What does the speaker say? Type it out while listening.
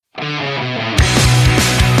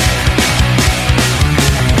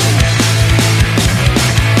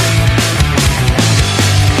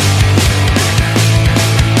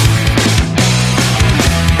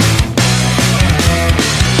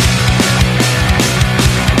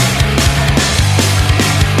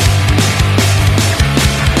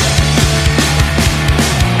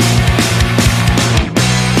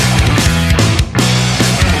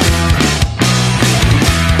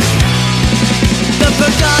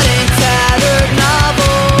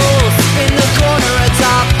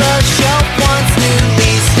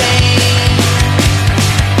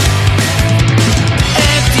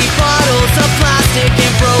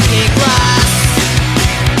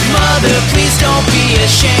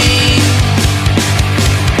this shame.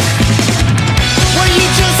 Were you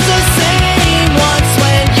just the same once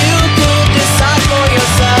when you could decide for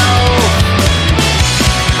yourself?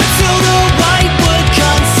 Until the right would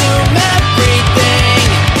consume everything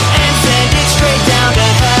and send it straight down to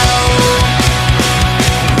hell.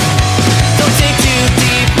 Don't dig too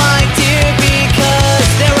deep, my dear, because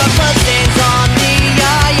there are bloodstains on the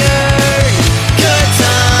iron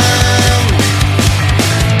curtain,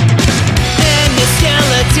 and the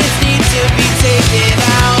skeletons need to be taken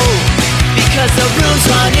out because the room's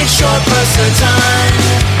running short for certain.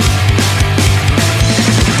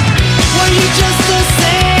 Were you just the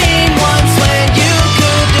same once when you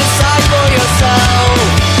could decide for yourself?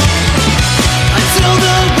 Until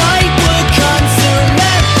the right would consume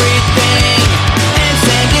everything and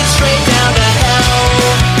send it straight down to hell.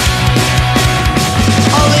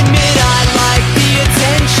 I'll admit I like the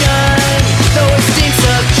attention, though it stinks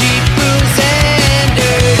of cheap booze and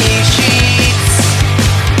dirty sheets.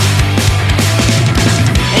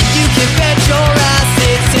 And you can bet your ass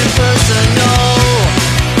it's impersonal,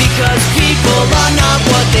 because people are not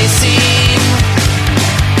what they seem.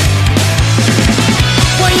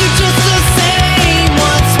 Were you just the same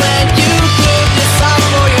once when you could decide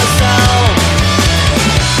for yourself?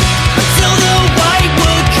 Until the white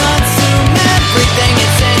would consume everything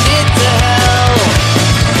and send it to hell.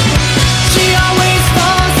 She always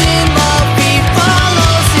falls in love, he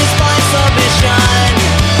follows his blind submission,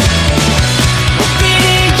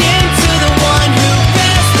 obedient to the one who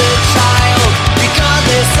bears the child,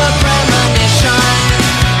 regardless of premonition.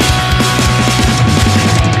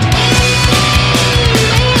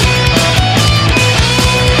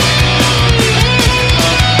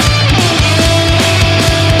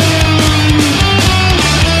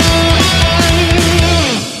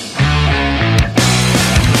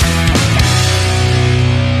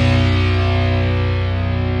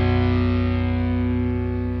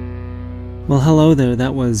 Well, hello there.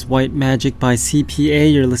 That was White Magic by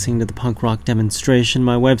CPA. You're listening to the Punk Rock Demonstration.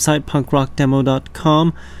 My website,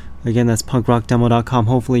 punkrockdemo.com. Again, that's punkrockdemo.com.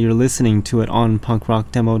 Hopefully you're listening to it on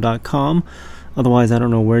punkrockdemo.com. Otherwise, I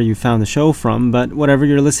don't know where you found the show from, but whatever,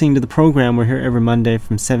 you're listening to the program. We're here every Monday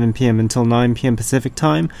from 7 p.m. until 9 p.m. Pacific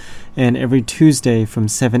Time, and every Tuesday from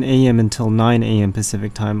 7 a.m. until 9 a.m.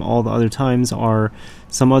 Pacific Time. All the other times are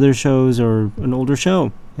some other shows or an older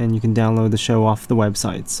show, and you can download the show off the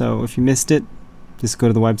website. So if you missed it, just go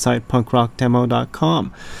to the website,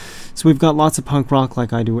 punkrockdemo.com. So we've got lots of punk rock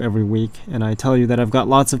like I do every week, and I tell you that I've got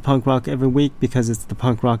lots of punk rock every week because it's the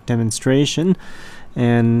Punk Rock Demonstration,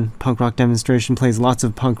 and Punk Rock Demonstration plays lots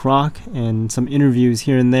of punk rock and some interviews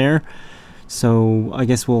here and there. So I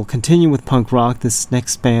guess we'll continue with punk rock. This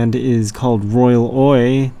next band is called Royal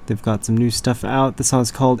Oi. They've got some new stuff out. The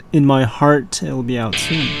song's called In My Heart. It'll be out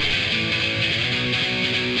soon.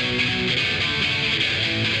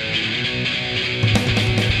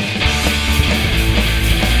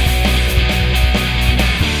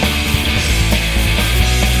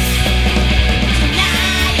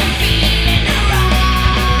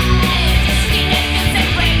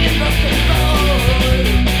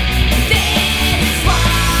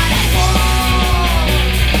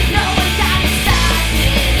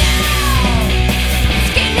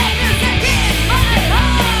 Skinheaders are in my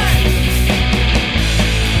heart.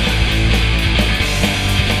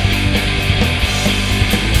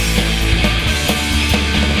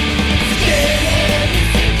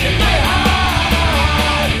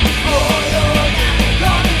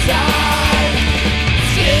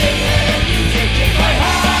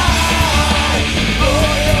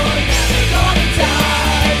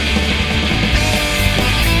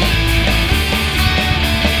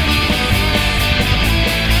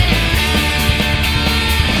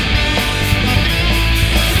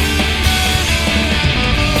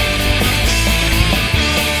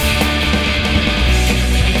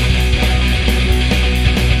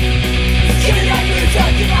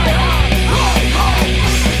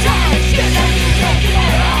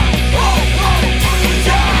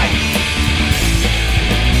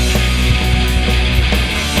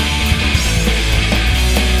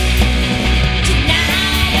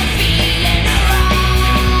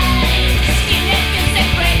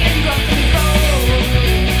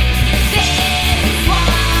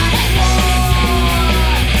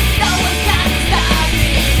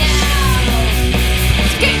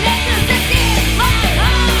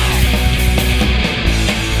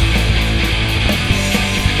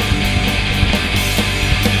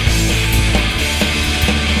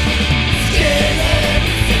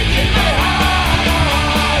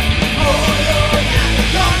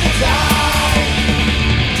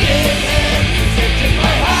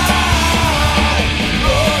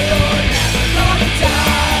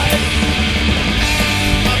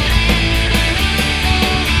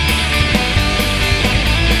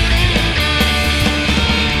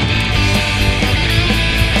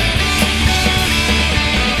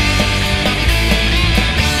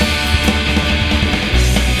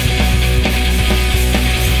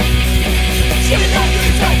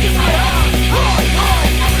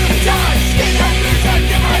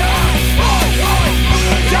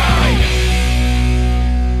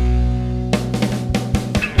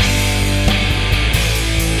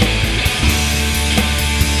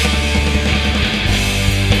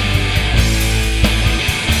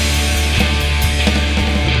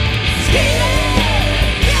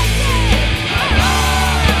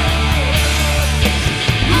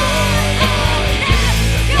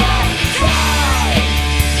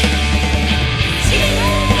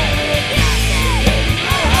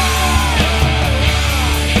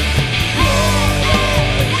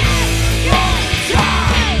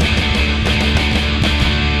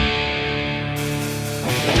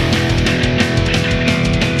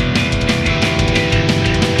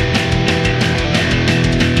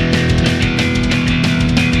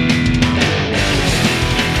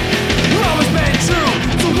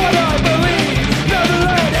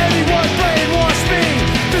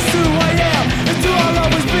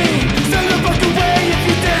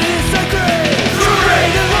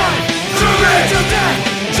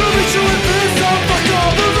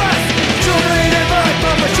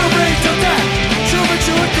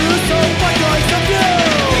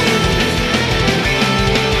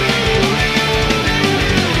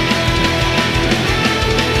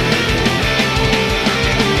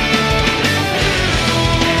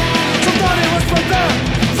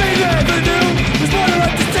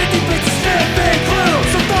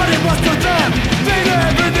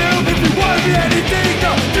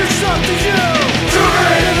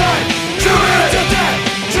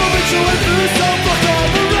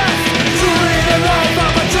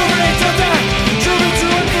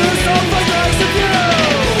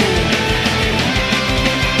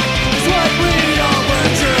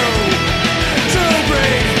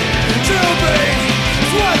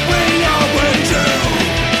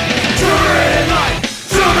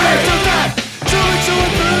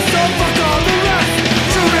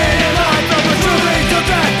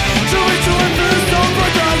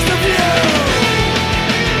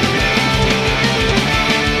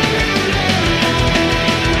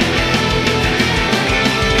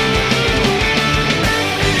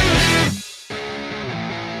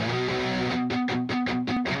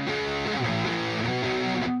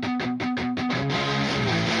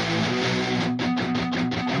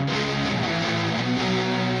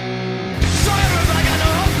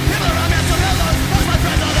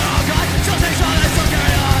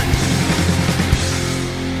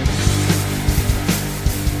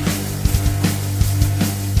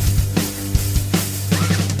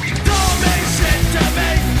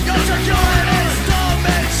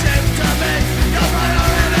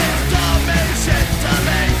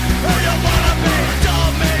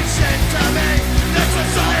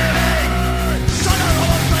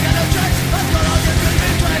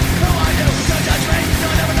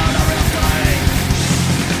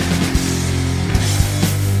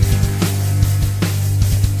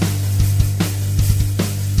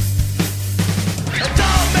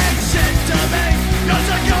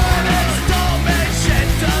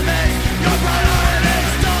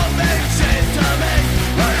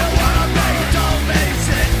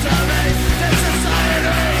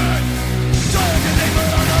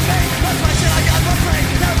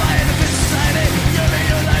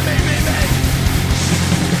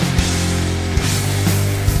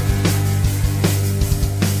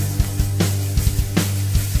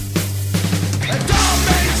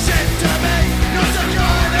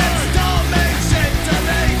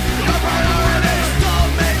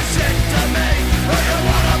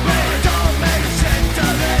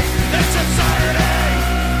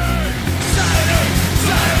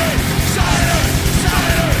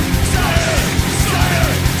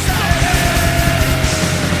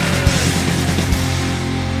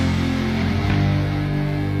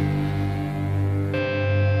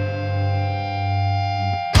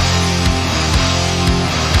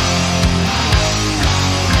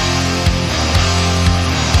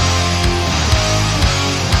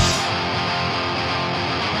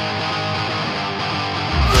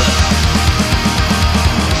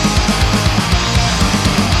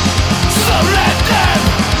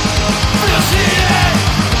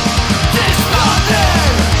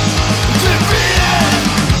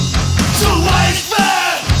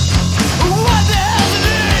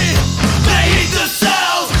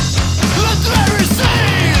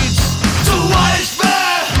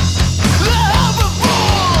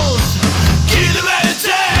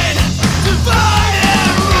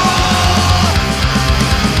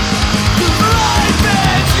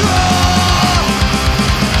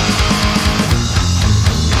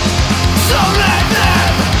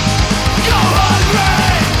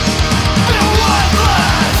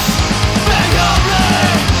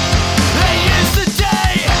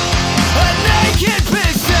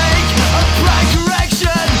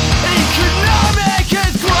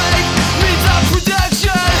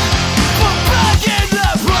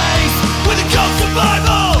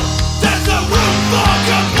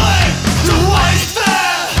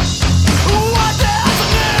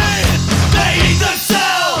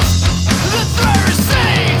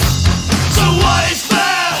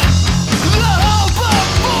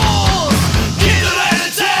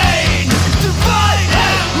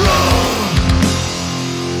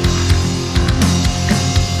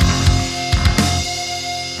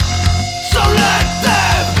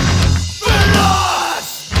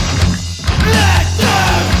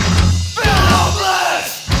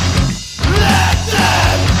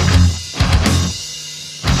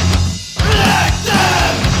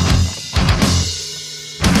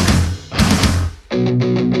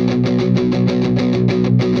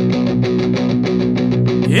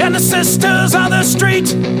 gangsters of the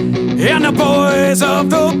street and the boys of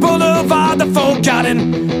the boulevard, the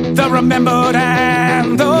forgotten, the remembered,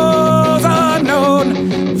 and those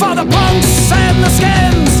unknown. For the punks and the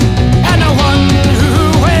skins, and the one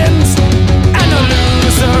who wins, and the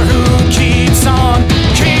loser who keeps on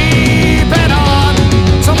keeping on.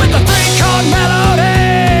 So with the three-chord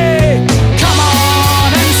melody, come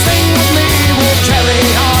on and sing with me. We'll carry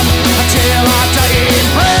on until our dying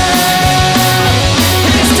breath.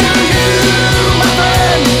 Here's to you, my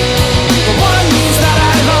friend, the ones that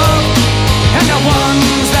I love and the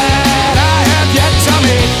ones that I have yet to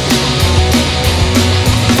meet.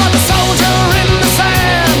 For the soldier in the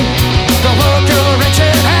sand, the worker rich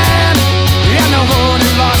in hand, and the one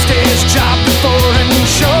who lost his job before and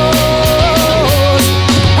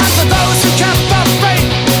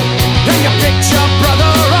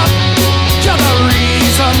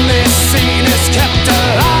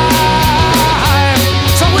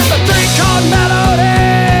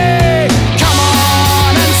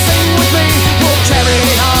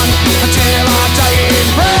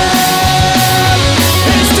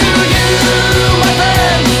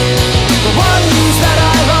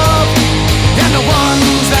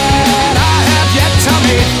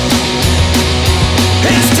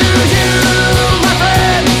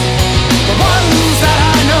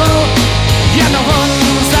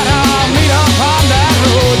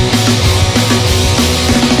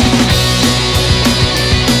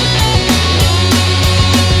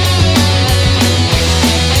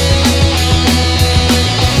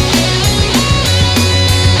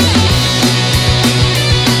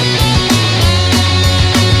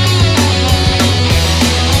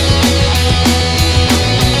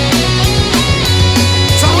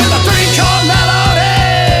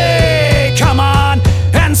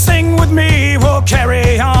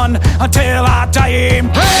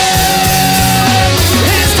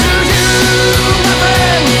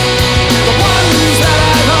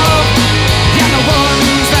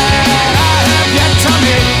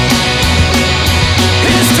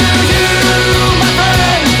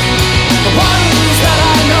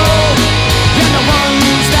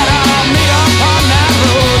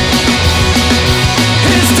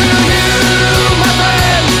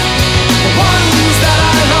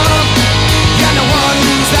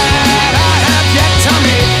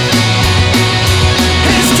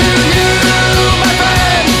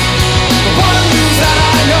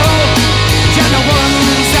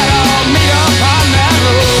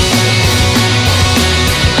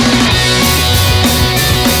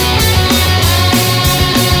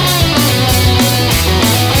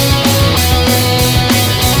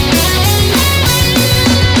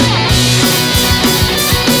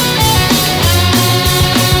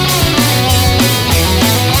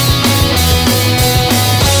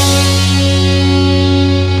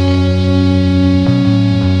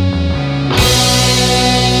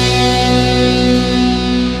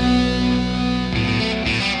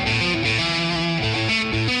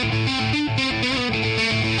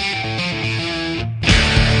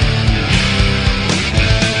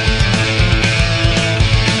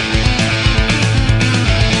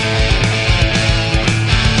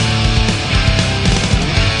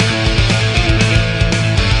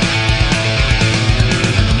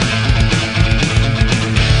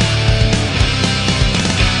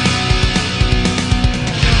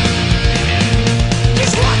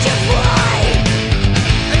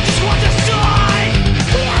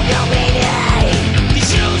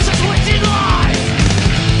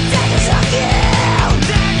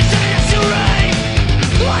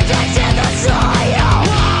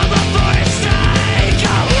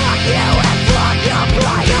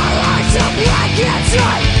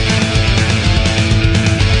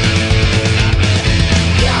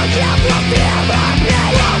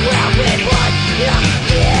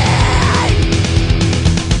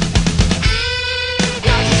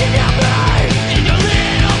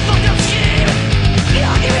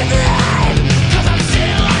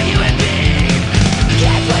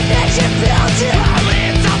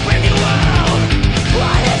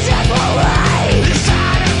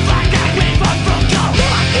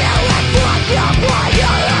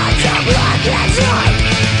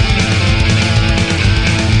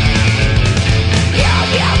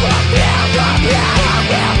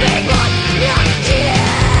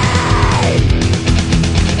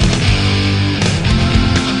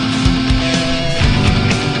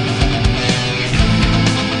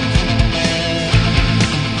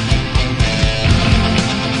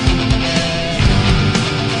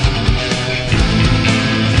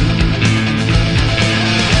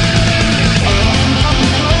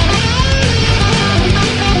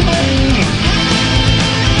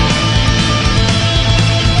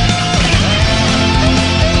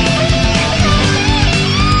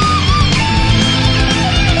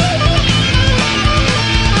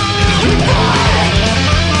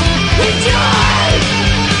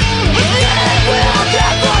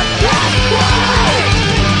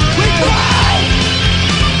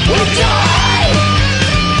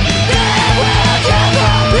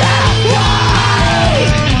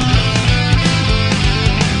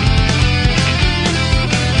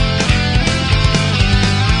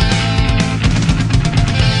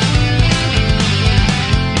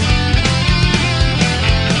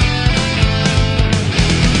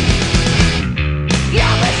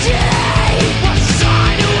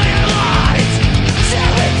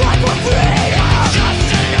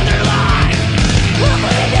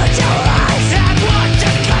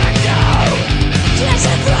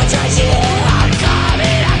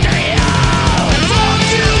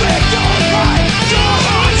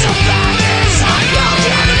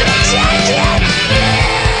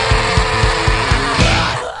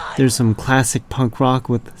There's some classic punk rock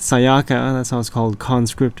with Sayaka, that song's called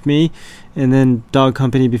Conscript Me. And then Dog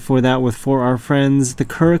Company before that with For Our Friends. The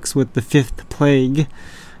Kirks with The Fifth Plague.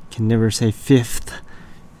 Can never say fifth.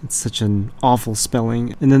 It's such an awful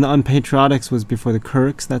spelling. And then the Unpatriotics was before the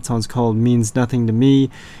Kirks. That song's called Means Nothing to Me.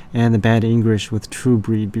 And the Bad English with True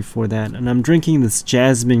Breed before that. And I'm drinking this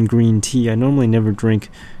jasmine green tea. I normally never drink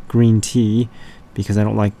green tea because I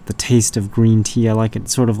don't like the taste of green tea. I like it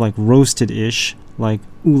sort of like roasted-ish, like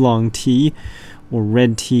oolong tea or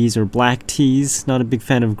red teas or black teas. Not a big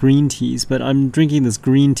fan of green teas, but I'm drinking this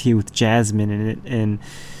green tea with jasmine in it. And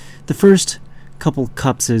the first couple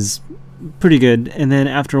cups is pretty good, and then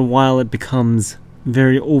after a while it becomes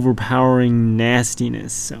very overpowering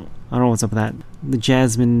nastiness. So I don't know what's up with that. The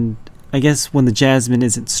jasmine, I guess when the jasmine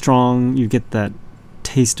isn't strong, you get that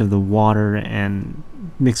taste of the water and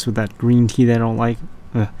mixed with that green tea that I don't like.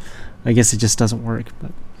 I guess it just doesn't work,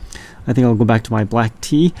 but I think I'll go back to my black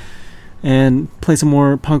tea and play some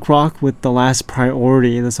more punk rock with The Last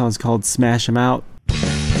Priority. The song's called Smash 'Em Out.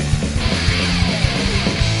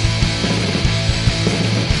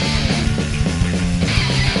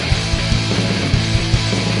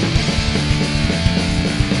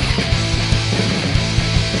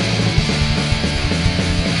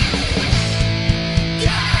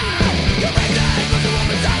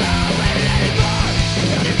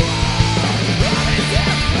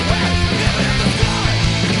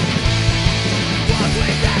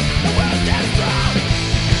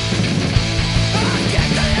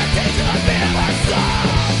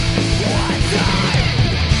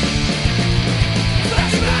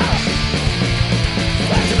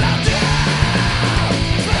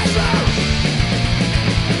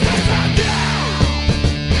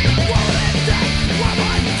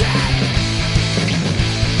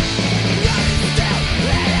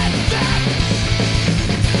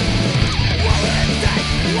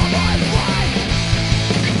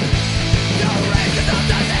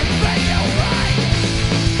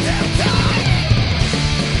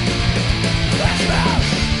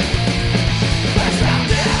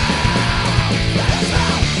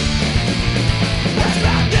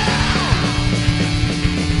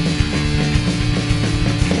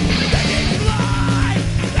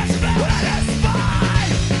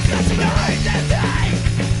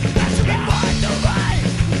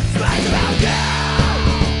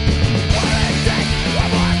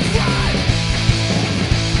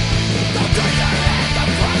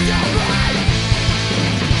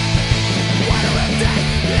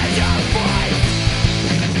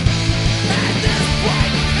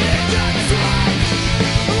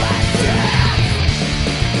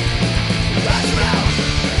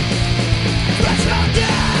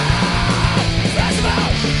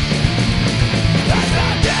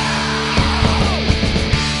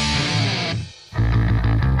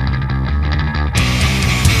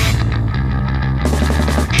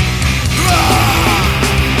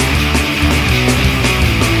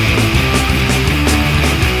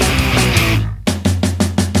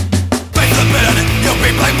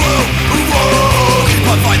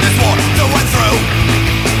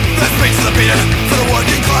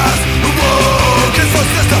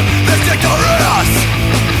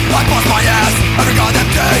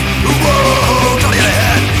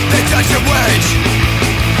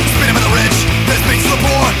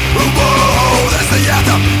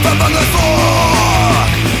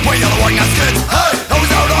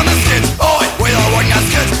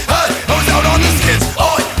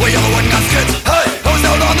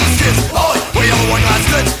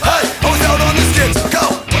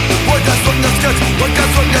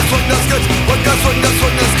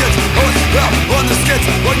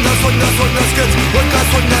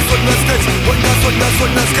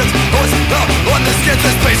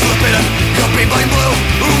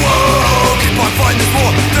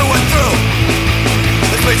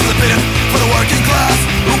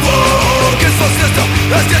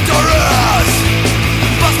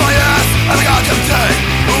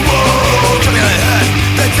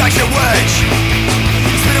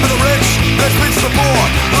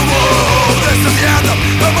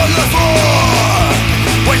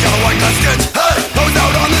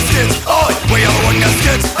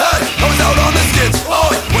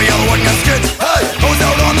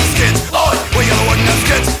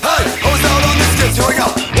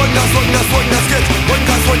 One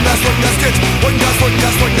gas, one gas, one gas, kids. One gas, one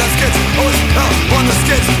gas, one gas, kids. Oh,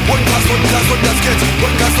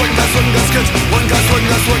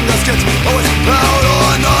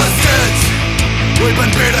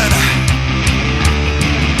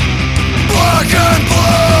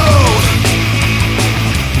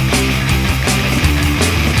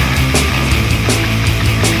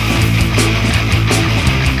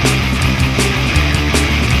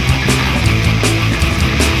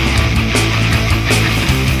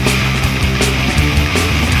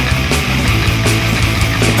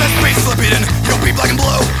 beaten, you'll be black and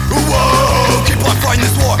blue. Whoa, keep on fighting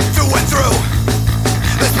this war through and through.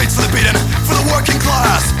 This beats for the beaten, for the working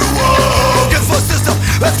class. Whoa, against the system,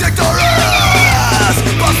 let's kick their ass.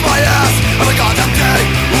 Bust my ass every goddamn day.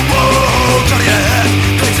 Whoa, trying to get ahead,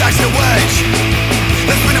 pay tax and wage.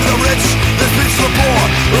 This beat for the rich, this beat's for the poor.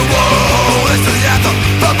 Whoa, this is the anthem,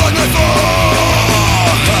 the blood and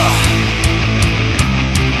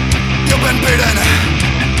you've been beaten,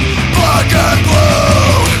 black and blue.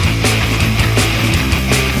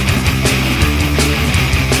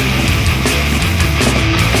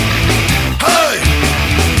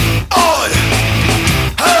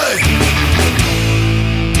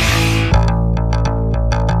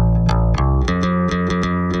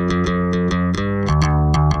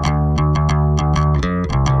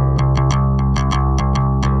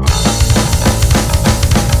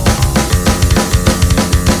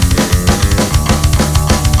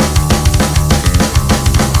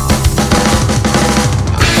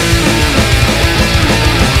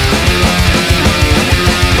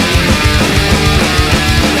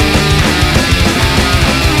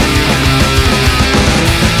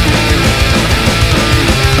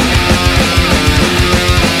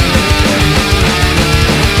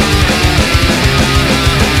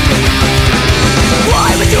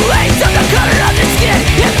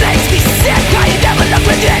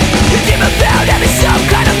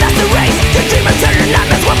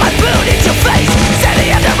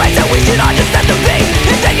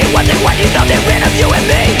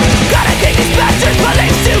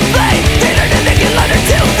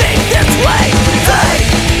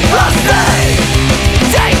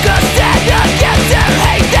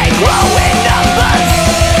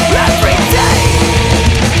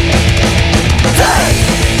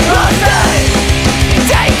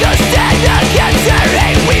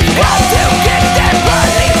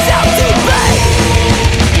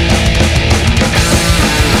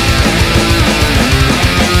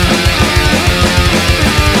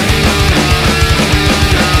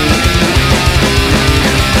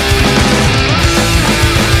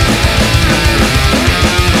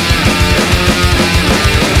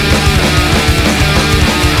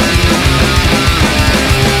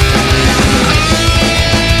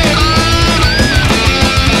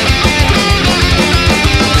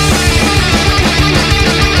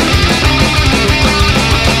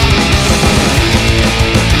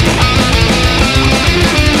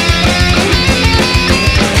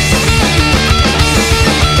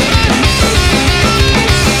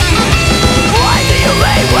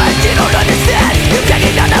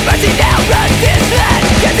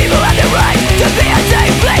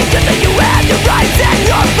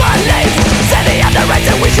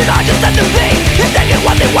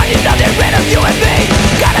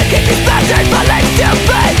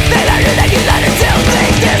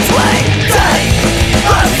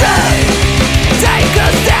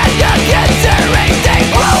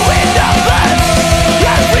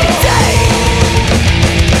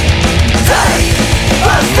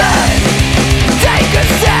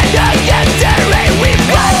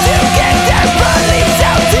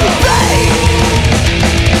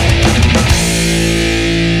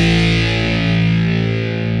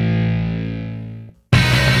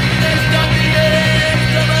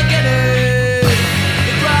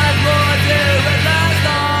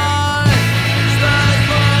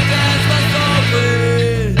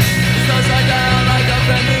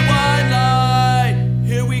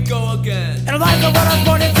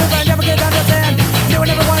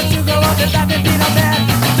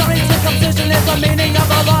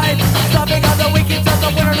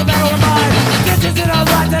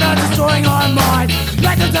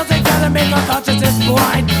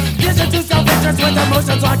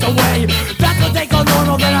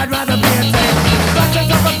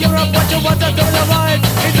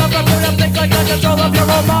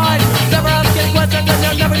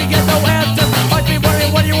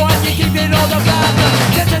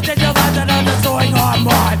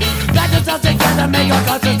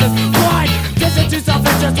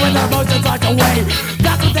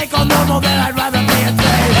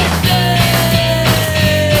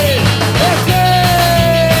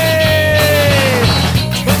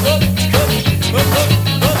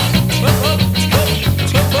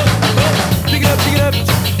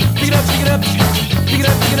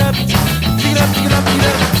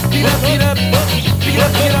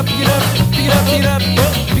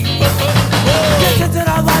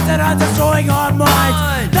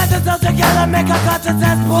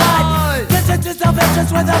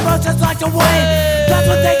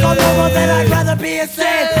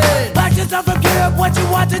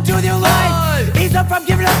 What to do with your life? Ease up from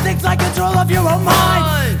giving up things like control of your own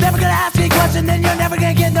mind. Never gonna ask you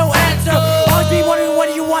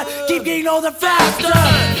speeding all the faster.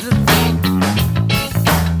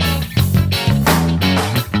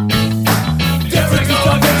 Different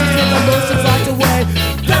dimensions of emotions locked away.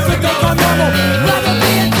 Difficult from normal, rather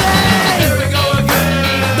be insane. Here we go again.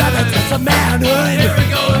 Rather just a manhood. Here we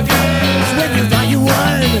go again. It's when you thought you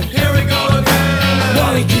won. Here we go again.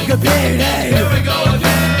 While we keep competing. Here we go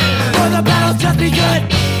again. For the battle's just begun.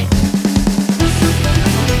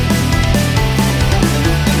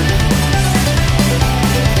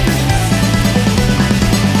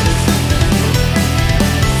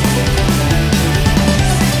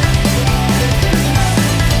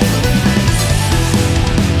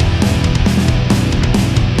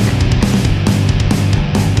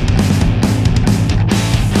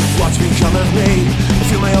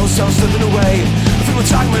 Self slipping away. I feel my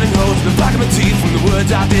tongue running holes in the back of my teeth from the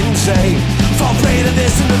words I didn't say. Fall prey to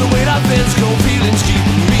this and to the weight I've been. Cold feelings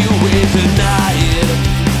keeping me awake at night.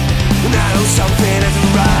 And I know something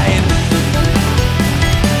isn't right.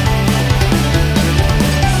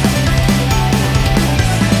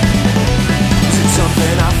 Is it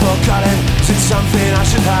something I've forgotten? Is it something I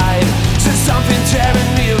should hide? Is it something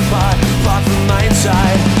tearing me apart from my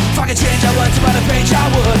inside? If I could change our words about a page I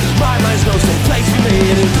would. My mind's no safe place for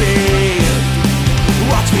me to be.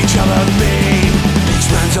 Watch me cover me. Each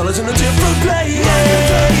man's always in a different place.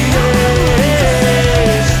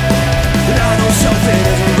 And I know something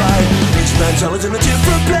isn't right. Each man's always in a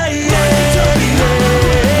different place.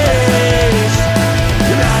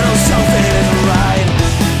 And I know something isn't right.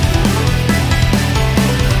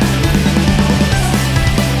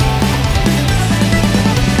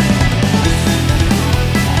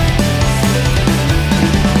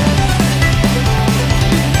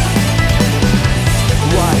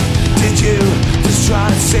 Try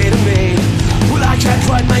to say to me, well, I can't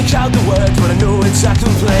quite make out the words, but I know it's a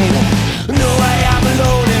complaint. No, I am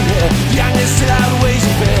alone in here. Young is still outweighs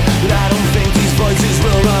a bit, but I don't think these voices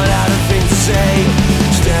will run out of things to say.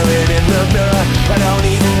 Staring in the mirror, I don't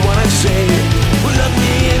even wanna say. Well, look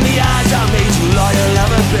me in the eyes, I made you loyal,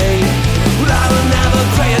 I'll be. Well, I will never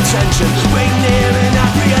pay attention, wait near in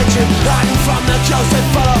apprehension, hiding from the ghosts that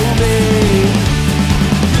follow me.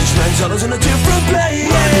 Each man's always in a different place.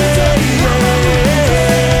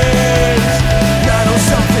 I know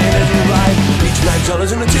something isn't right. Each man's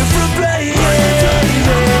always in a different place.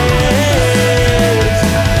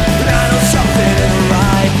 I know something isn't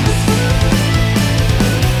right.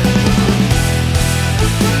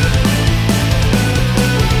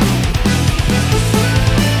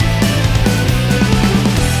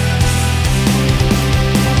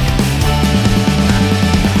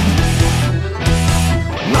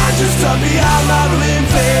 Mine just turned me out, not in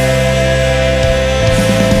vain.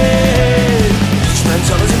 Each man's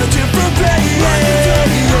always in a different place.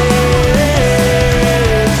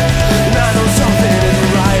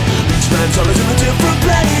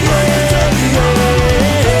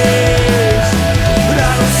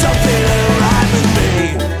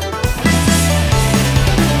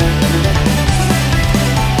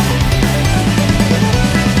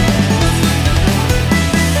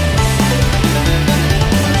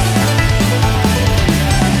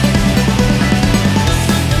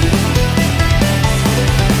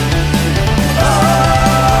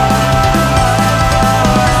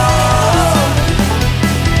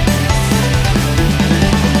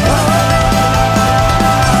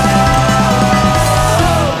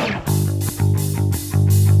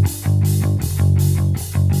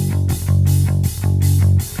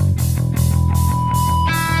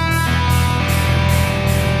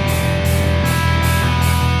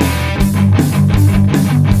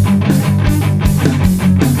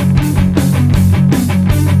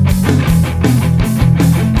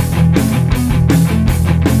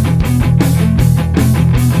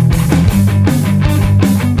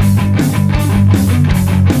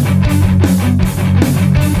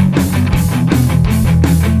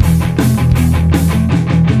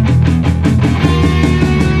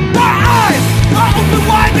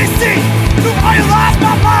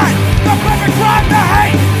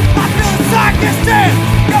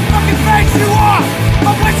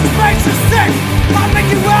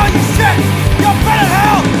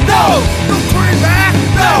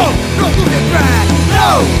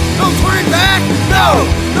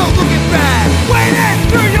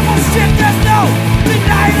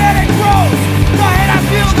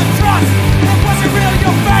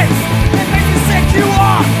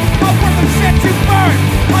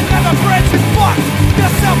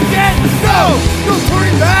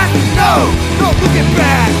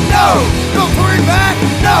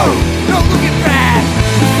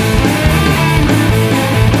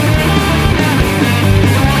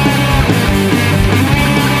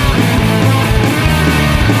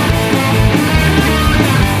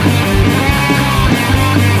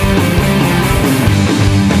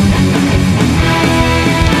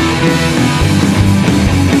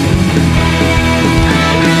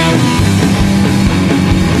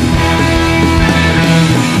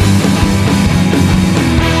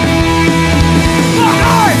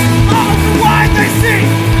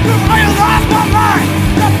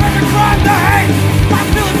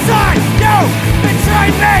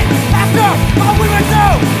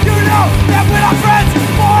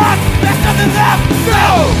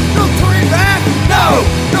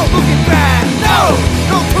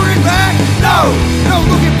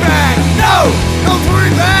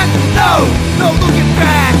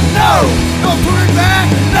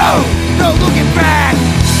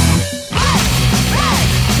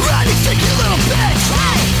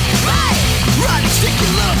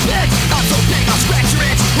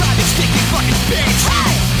 sticky fucking bitch.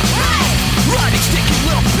 Riding stick, you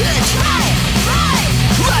little bitch.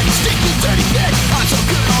 Riding stick, you dirty bitch. I'm so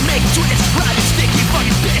good, I'll make you twitch. Riding stick, you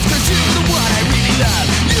fucking bitch. Cause you're the one I really love.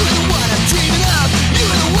 You're the one I'm dreaming of.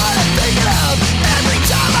 You're the one I'm thinking of. Every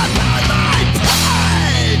time I pound my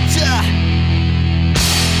punch.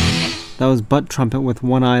 That was Butt Trumpet with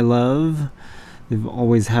One I Love. They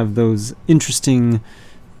always have those interesting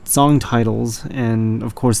song titles, and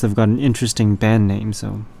of course they've got an interesting band name.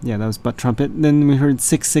 So yeah, that was Butt Trumpet. Then we heard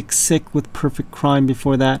Sick Sick Sick with Perfect Crime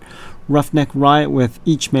before that. Roughneck Riot with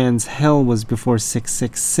Each Man's Hell was before Sick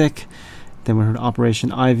Sick Sick. Then we heard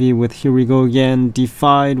Operation Ivy with Here We Go Again.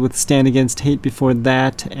 Defied with Stand Against Hate before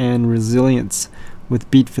that. And Resilience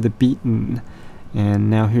with Beat for the Beaten. And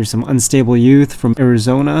now here's some Unstable Youth from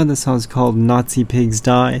Arizona. This song's called Nazi Pigs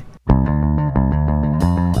Die.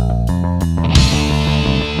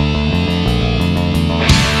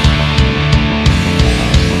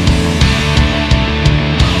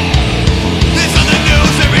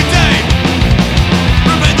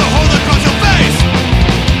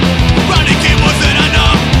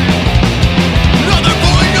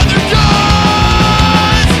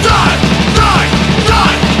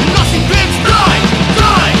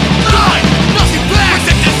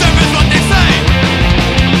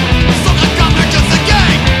 Nothing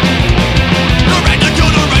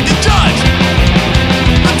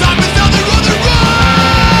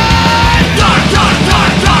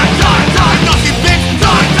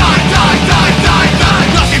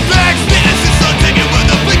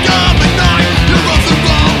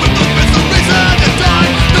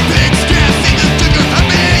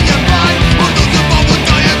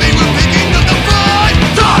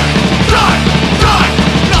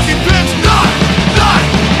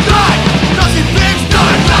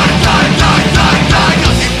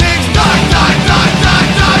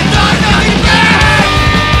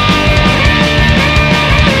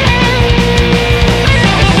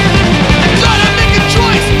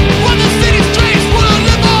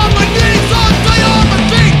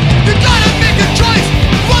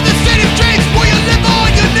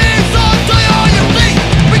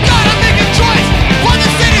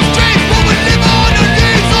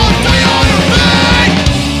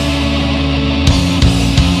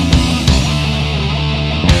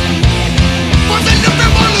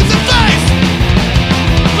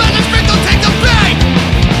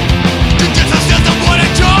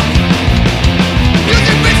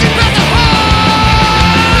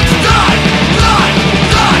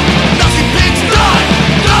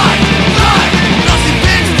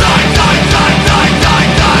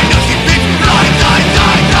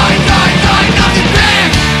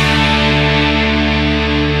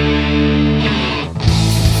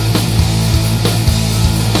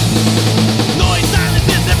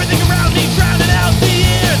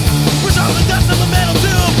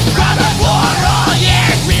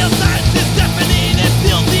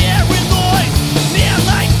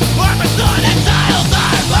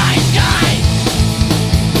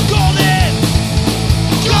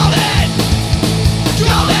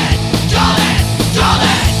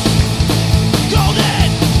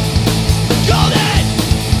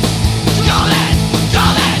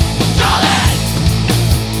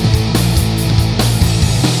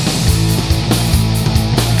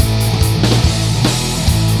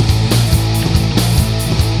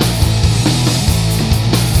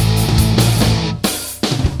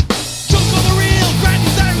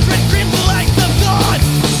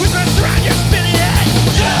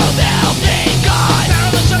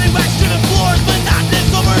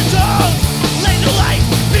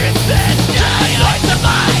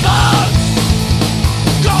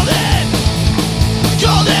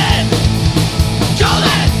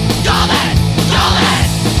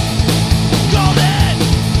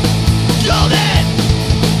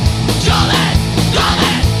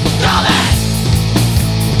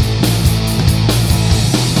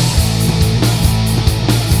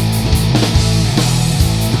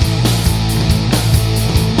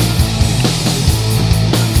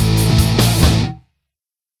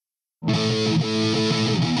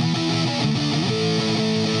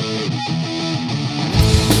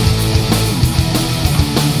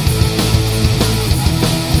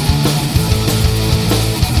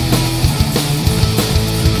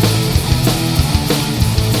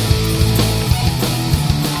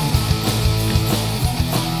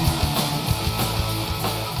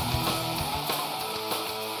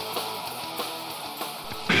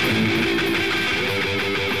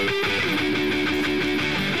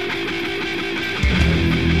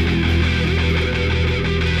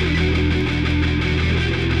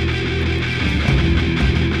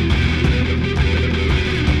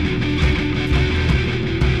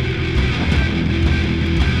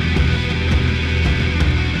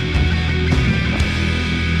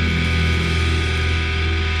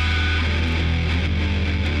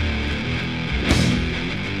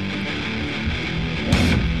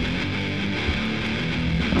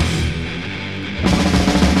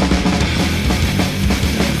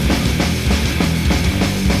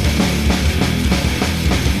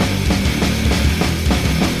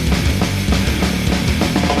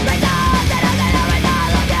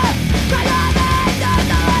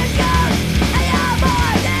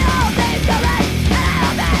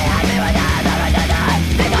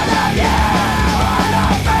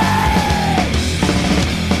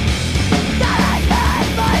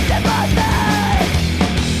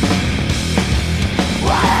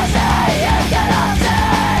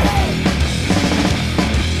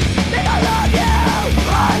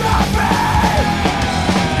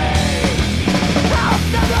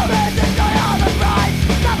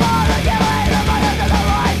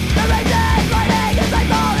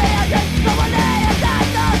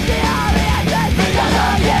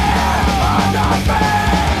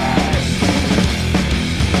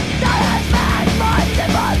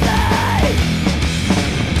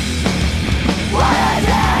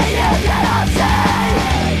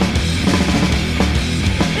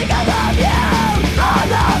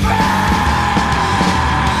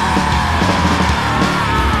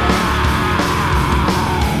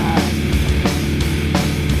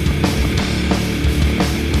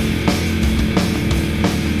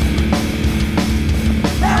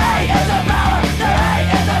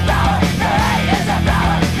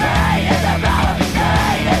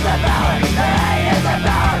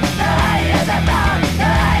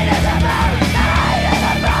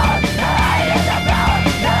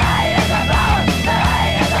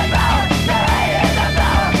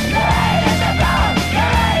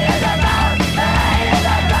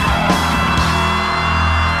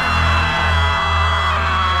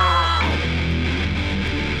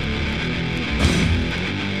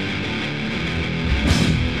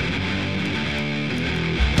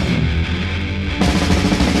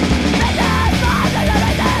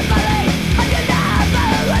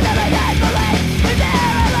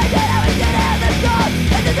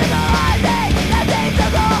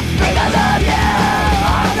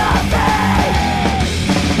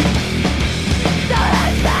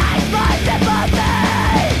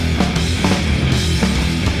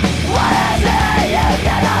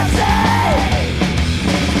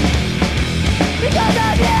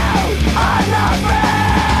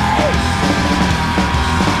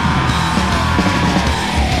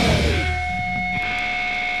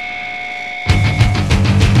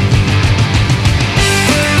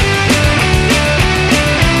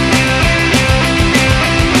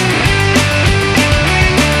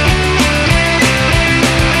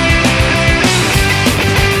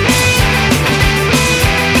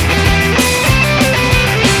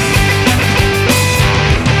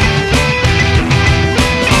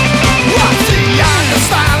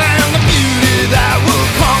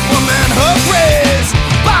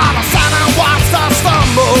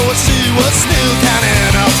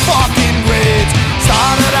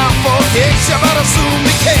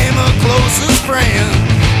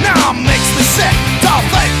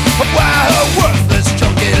Why a worthless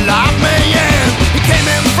junkie locked me in. He came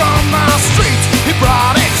in from the streets, he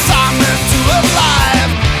brought excitement to her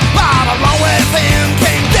life. But along with him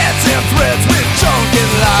came dancing threats with junkie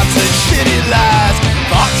lives and shitty lies.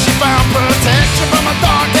 Thought she found protection from a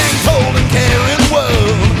dark and cold and caring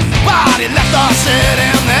world. But he left her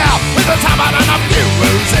sitting there with a top out and a few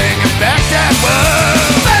words hanging back that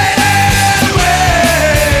world. Fade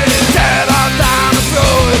away, get her down and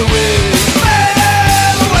throw it away. Fade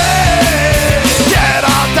away, get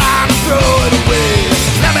her down and throw it away.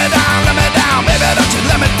 Let me down, baby, don't you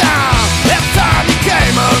let me down. Every time you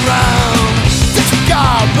came around,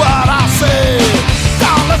 disregard what I say.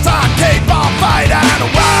 Don't let her keep on fighting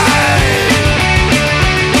away.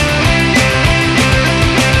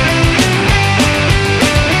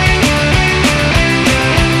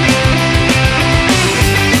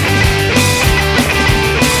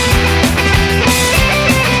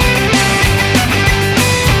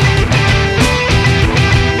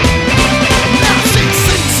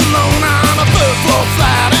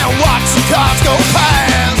 Cars go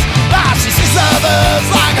past. Now she sees others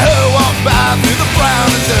like her walk by through the brown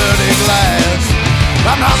and dirty glass.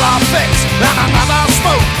 Another fix and another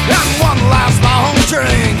smoke and one last long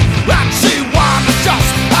drink. And she wonders just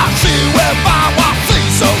how she will find what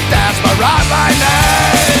she's so desperate right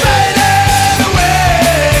now. Fade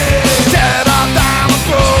away, get her down and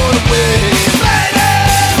throw it away. Fade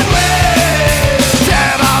away,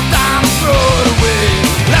 get her down and throw it away.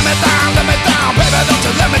 Let me down, baby, don't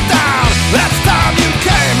you let me down. Last time you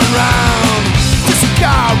came around,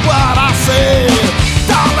 disregard what I said.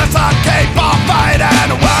 Don't let her keep on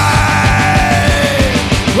fighting away.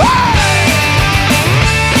 Whoa!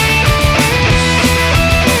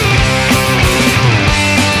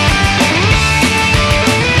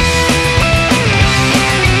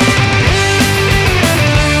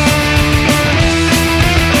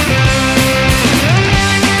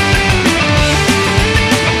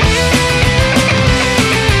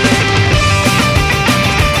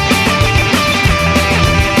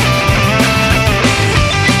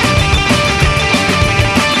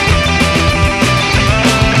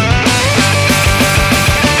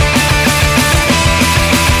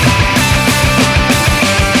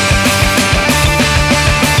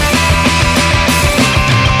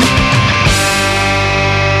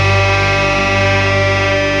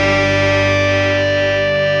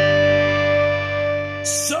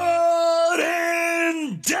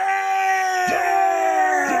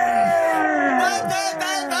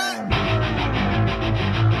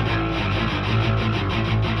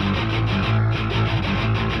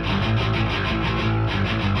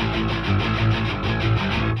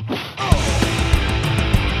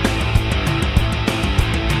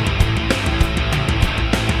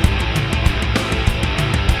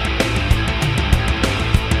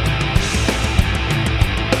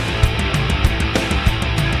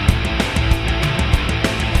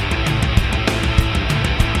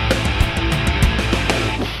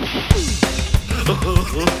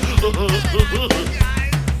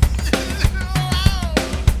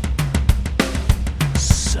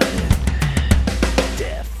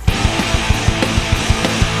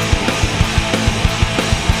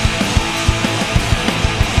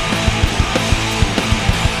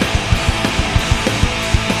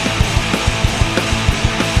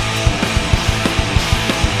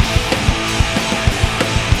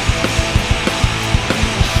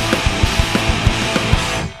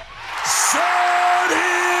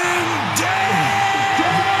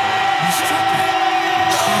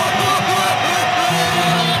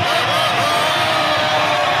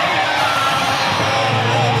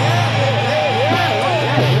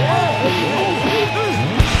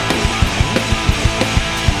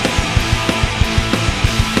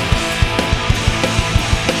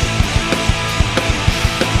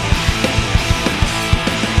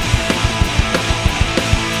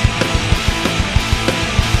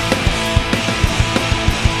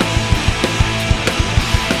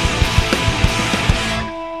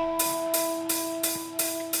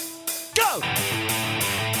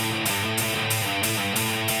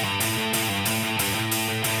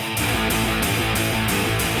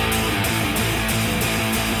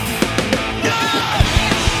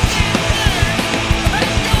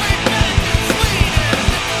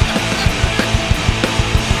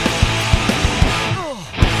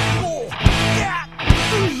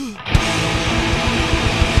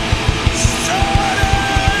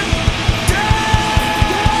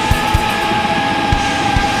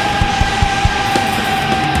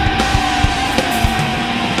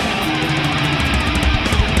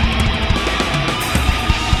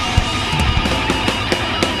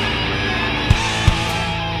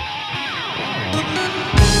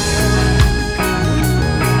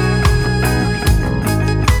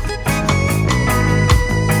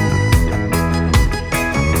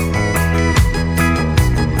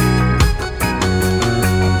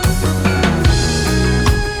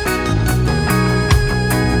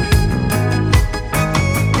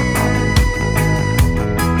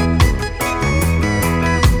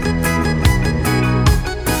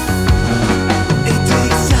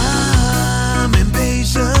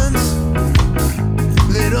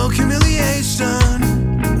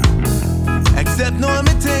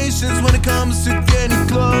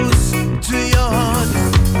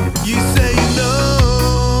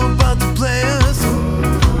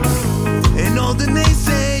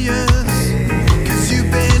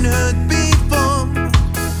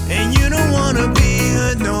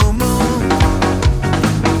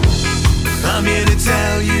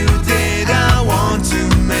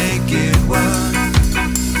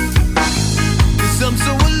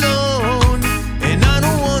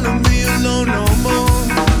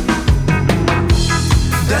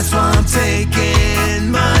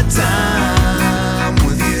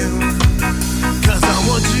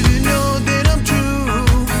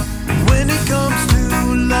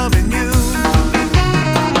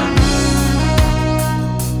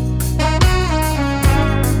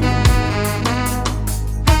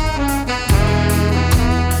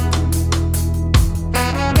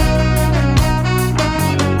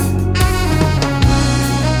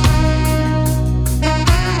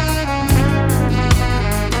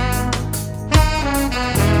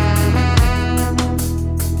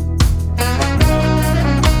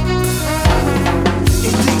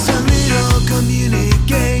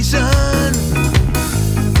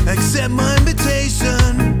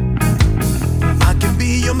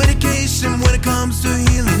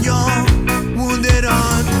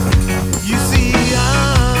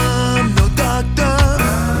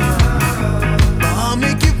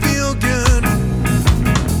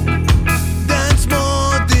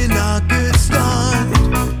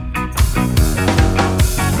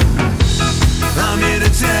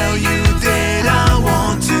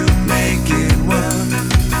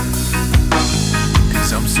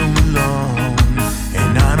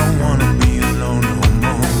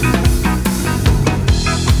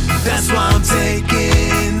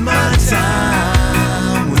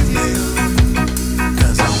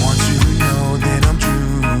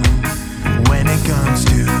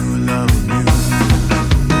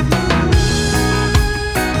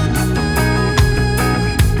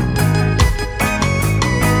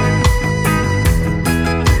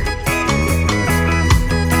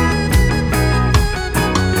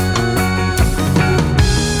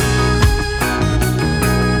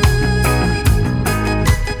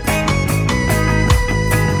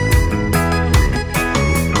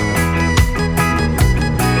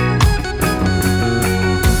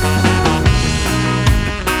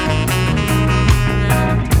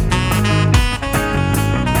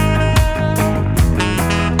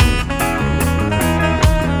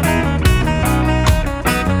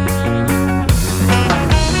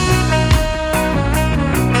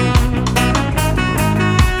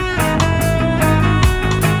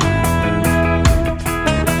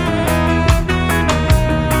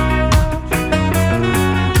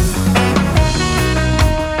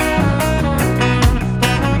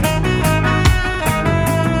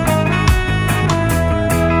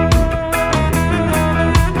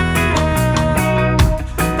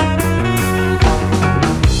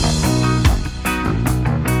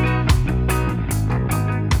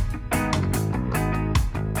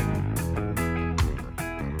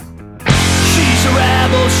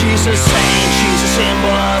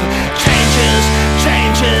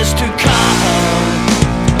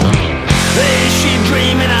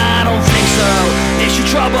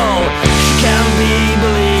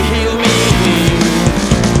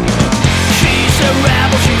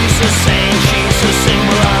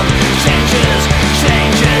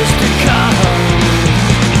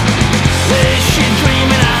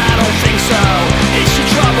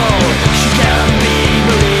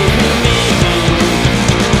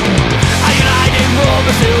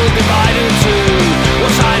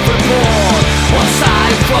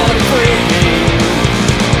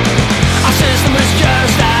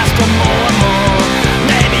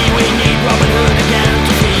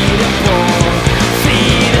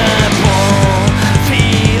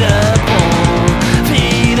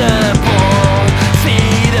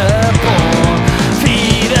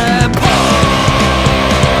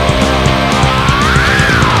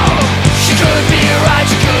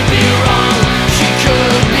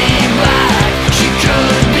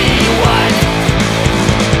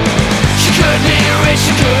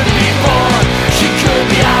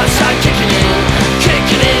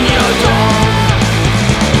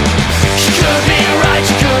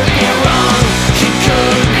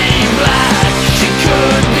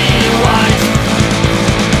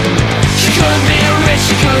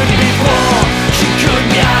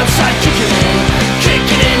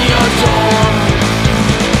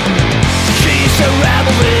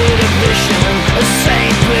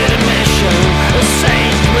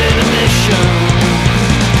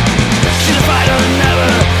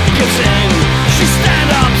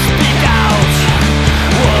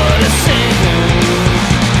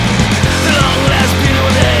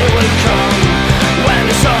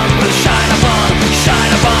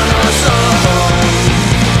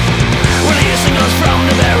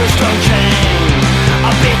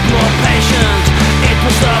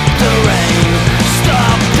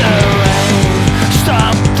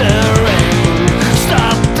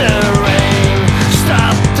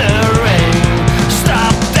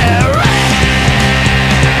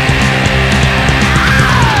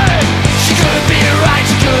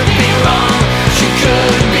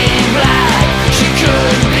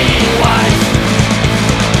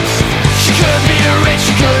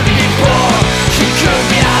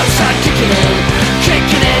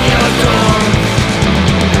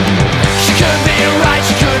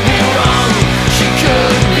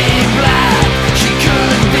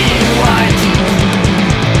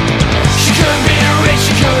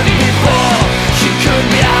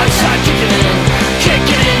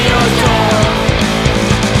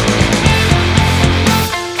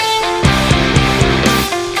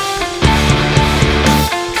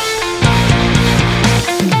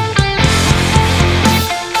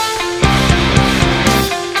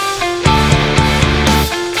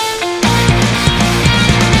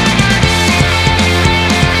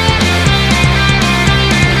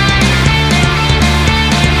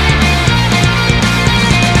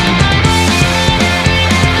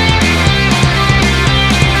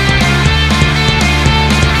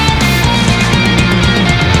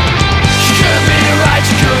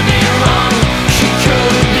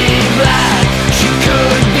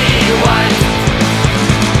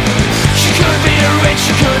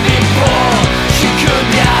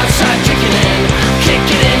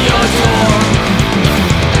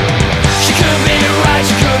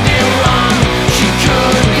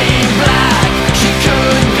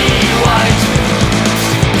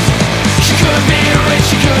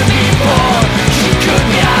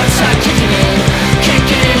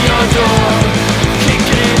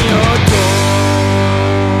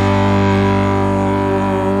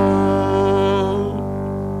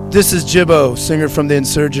 This is Jibbo, singer from The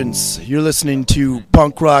Insurgents. You're listening to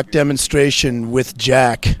Punk Rock Demonstration with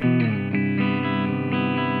Jack.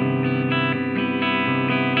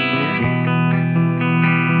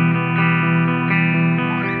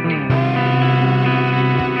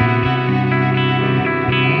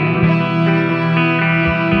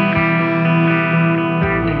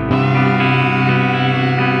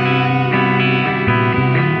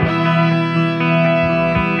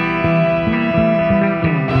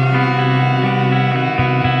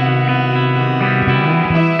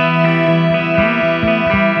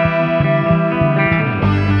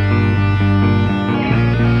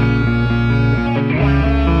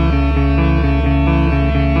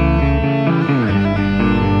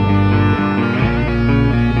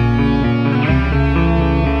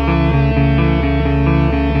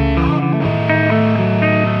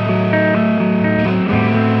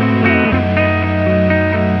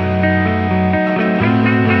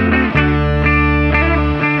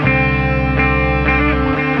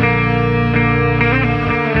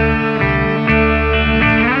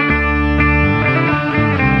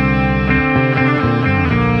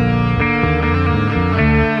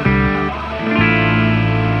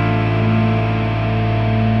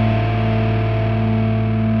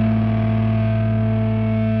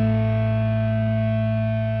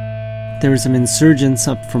 There were some insurgents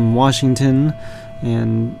up from Washington,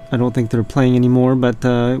 and I don't think they're playing anymore, but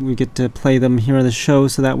we get to play them here on the show,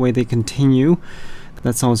 so that way they continue.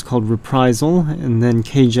 That song was called Reprisal, and then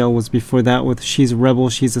KJL was before that with She's a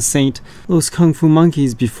Rebel, She's a Saint. Los Kung Fu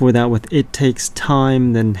Monkeys before that with It Takes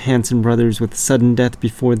Time, then Hanson Brothers with Sudden Death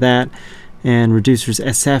before that, and Reducers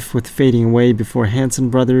SF with Fading Away before Hanson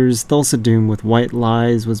Brothers. Thulsa Doom with White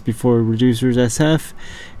Lies was before Reducers SF,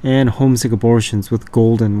 and Homesick Abortions with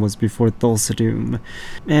Golden was before Thulsa Doom.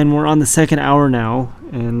 And we're on the second hour now,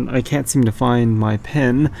 and I can't seem to find my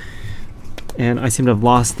pen, and I seem to have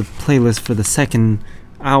lost the playlist for the second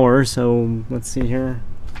hour, so let's see here.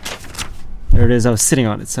 There it is, I was sitting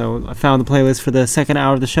on it. So I found the playlist for the second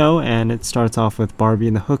hour of the show, and it starts off with Barbie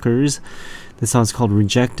and the Hookers. The song's called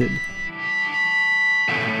Rejected.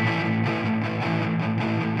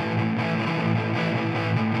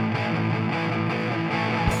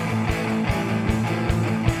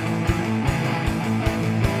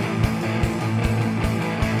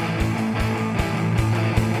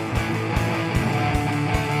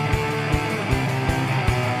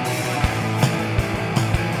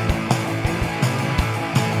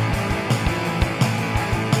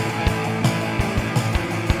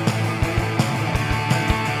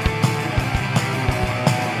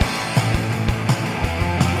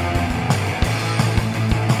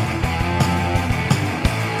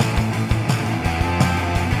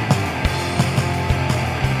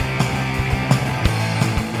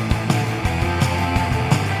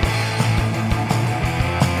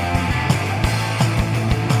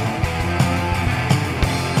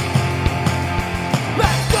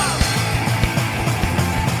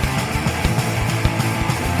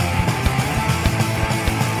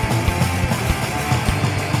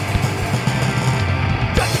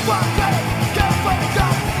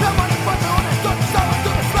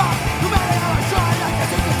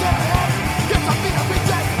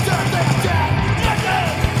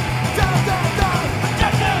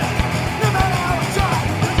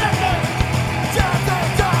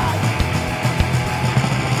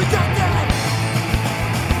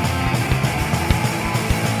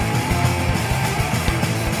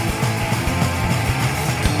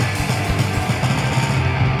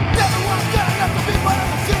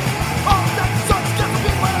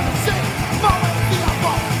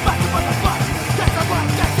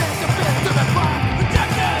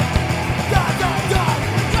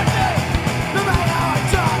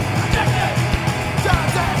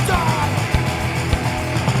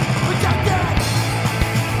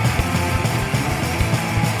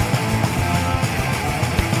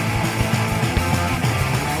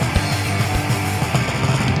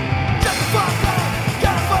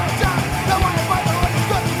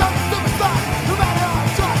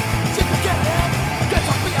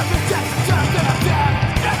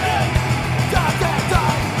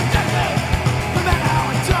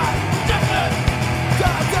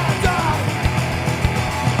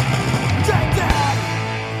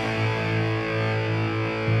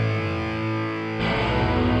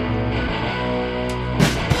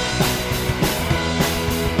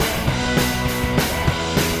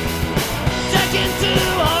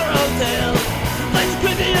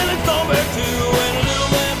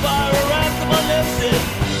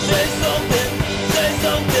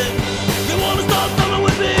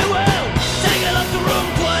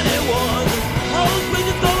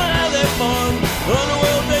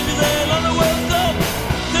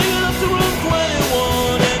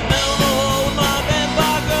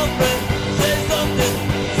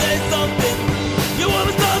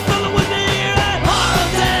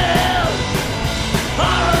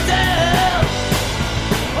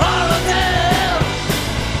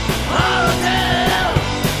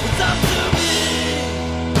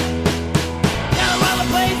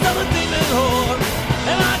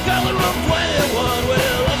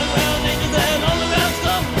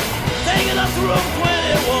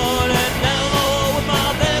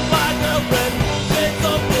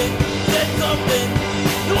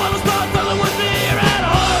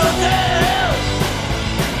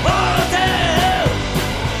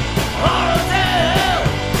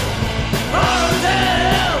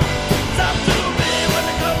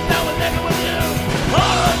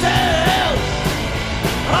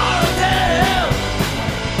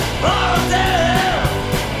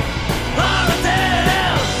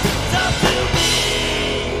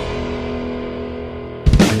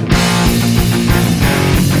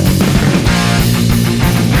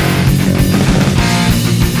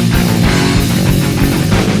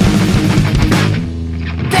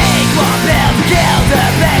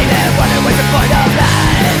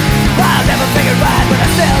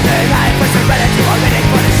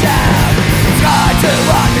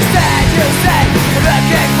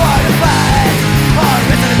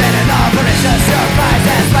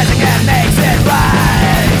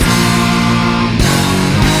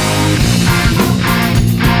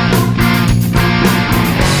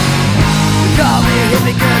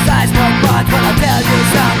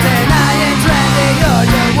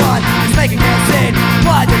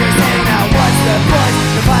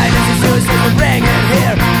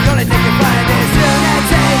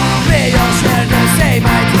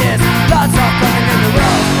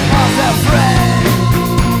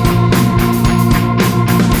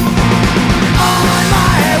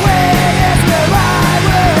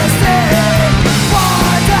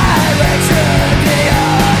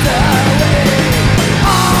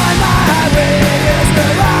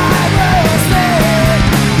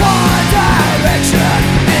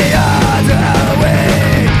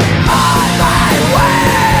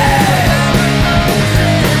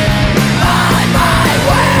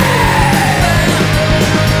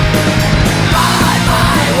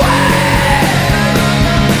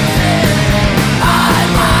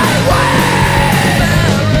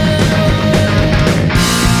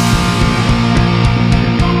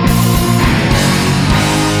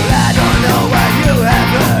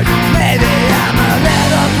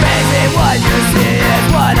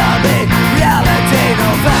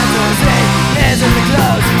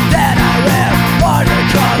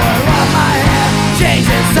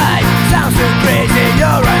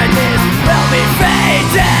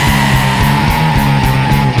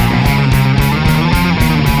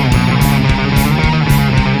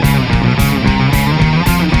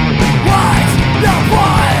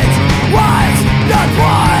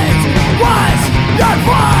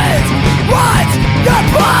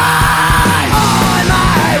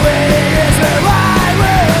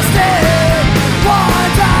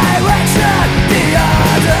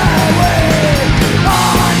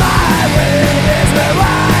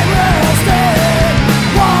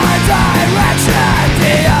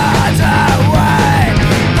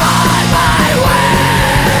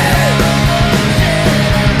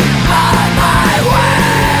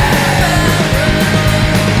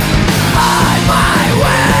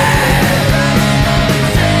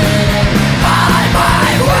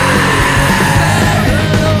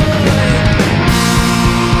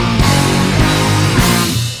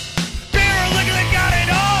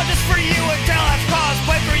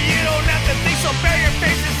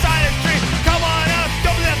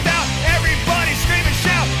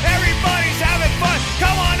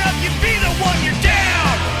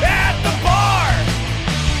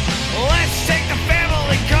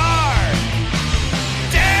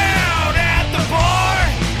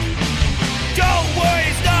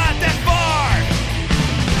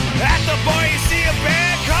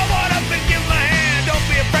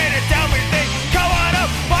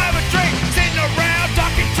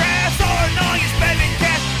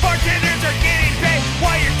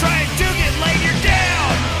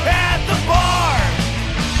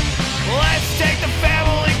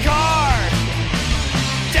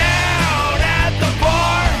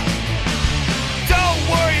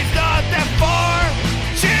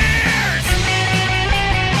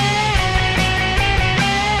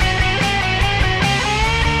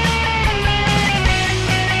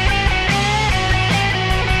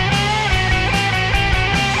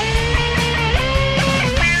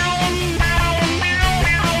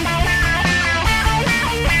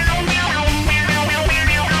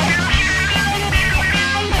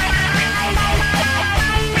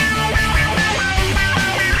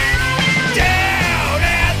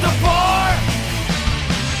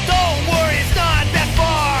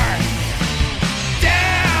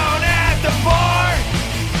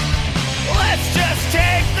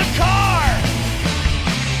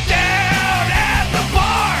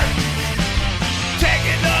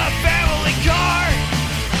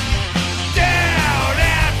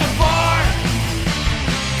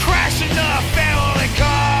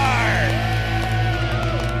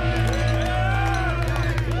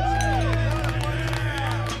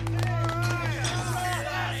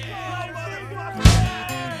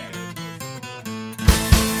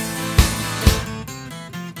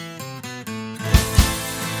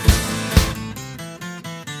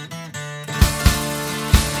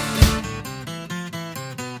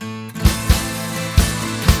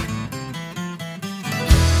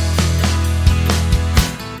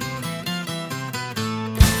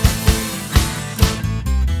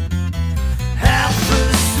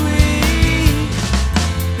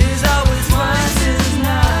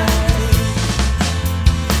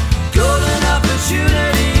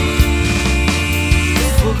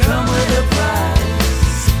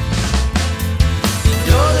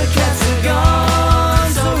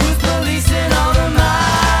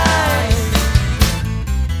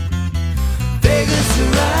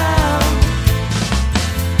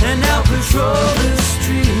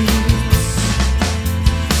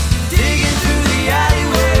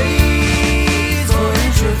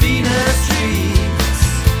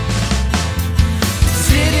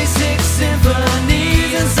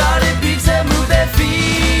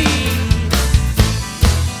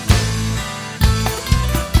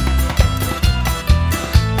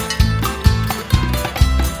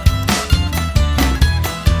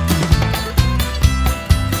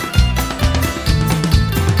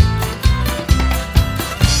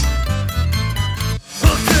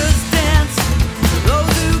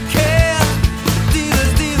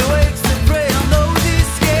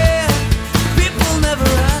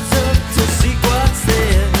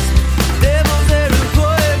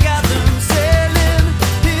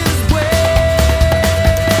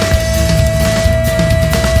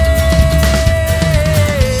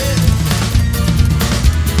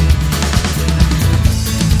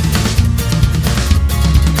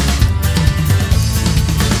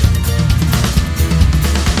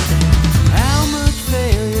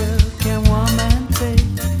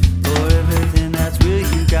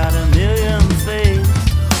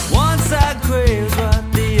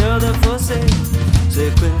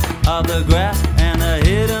 trap and the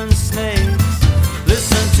hidden snakes.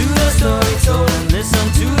 Listen to the story told and listen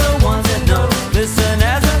to the ones that know. Listen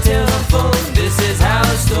as the tale unfolds, this is how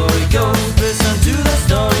the story goes. Listen to the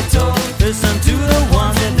story told, listen to the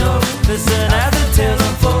ones that know. Listen as the tale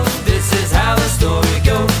unfolds, this is how the story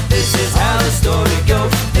goes. This is how the story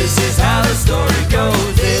goes. This is how the story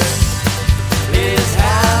goes. This is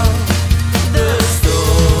how the story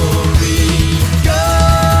goes.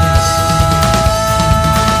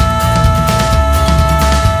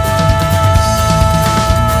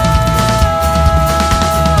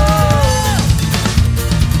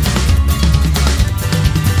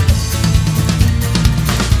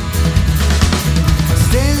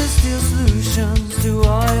 Stainless steel solutions to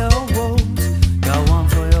all your woes. Got one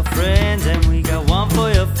for your friends and we got one for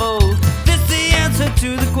your foes. This the answer to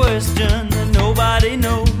the question that nobody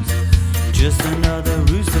knows. Just another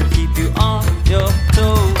ruse to keep you on your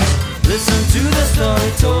toes. Listen to the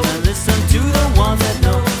story told and listen to the ones that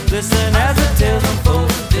know. Listen as the tales unfold,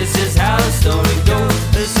 this is how the story goes.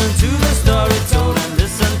 Listen to the story told and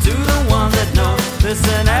listen to the ones that know.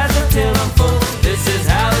 Listen as the tale unfolds, this is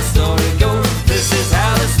how the story goes. This is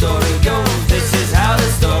how the story goes. This is how the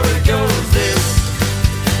story goes. This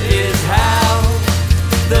is how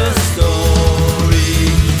the story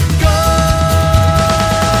goes.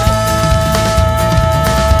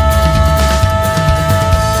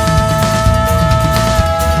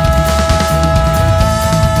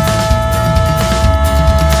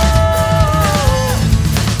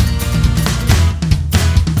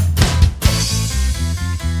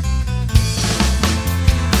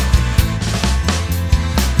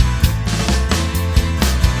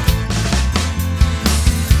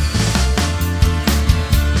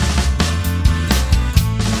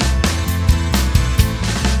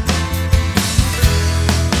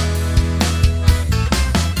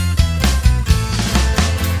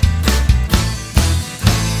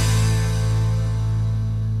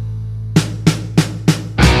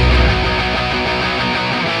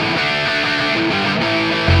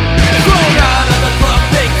 Thrown out of the club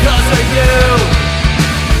because of you.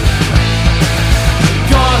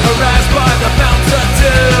 Got harassed by the bouncer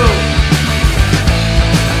too.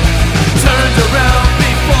 Turned around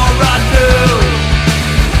before I knew.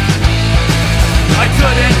 I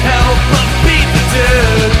couldn't help but beat the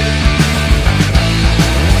dude.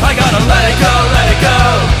 I gotta let it go, let it go.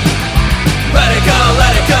 Let it go,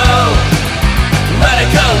 let it go. Let it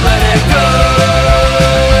go, let it go.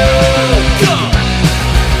 Go!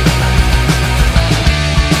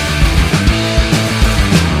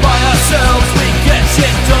 By ourselves we get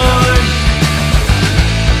shit done.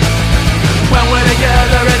 When we're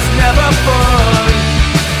together it's never fun.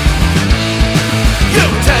 You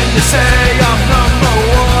tend to say I'm number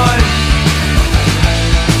one,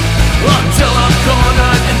 until I'm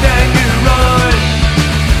cornered and then you run.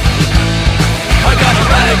 I gotta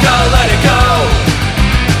let it go, let it go.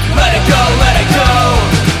 Let it go, let it go.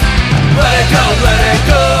 Let it go, let it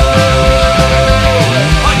go.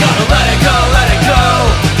 I gotta let it go, let it go.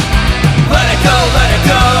 Let it go, let it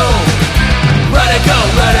go. Let it go,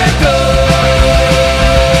 let it go.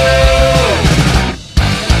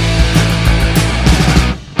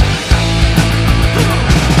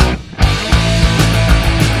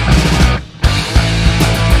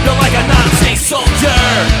 You're like a Nazi soldier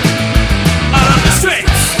out on the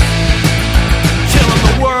streets, killing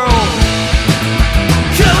the world,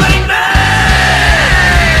 killing me.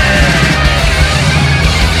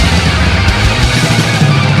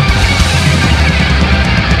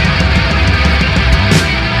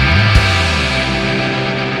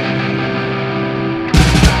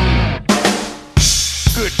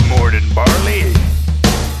 Good morning, Barley.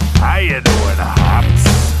 How you doing, Hops?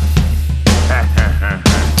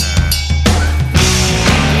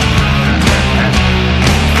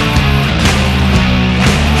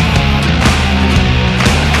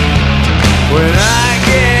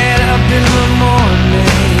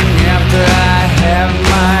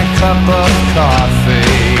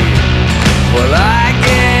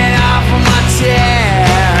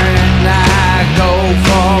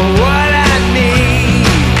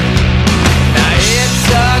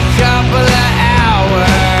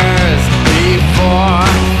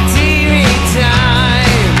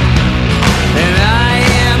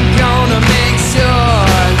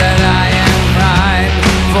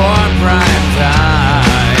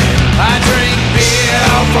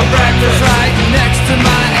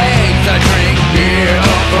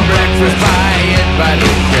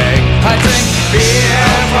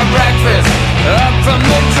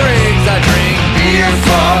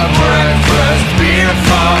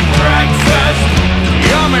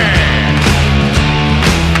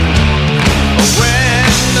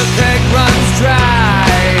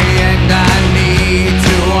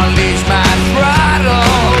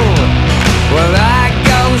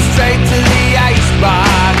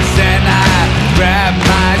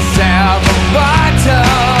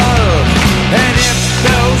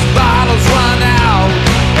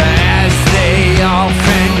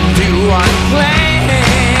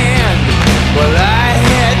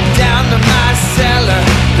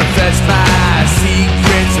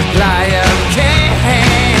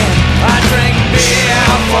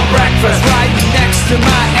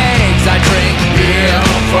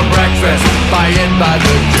 by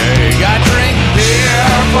the keg. I drink beer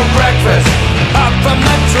for breakfast, up from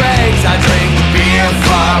the dregs. I drink beer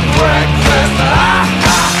for breakfast.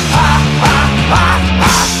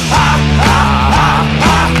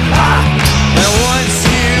 And once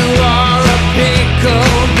you are a pickle,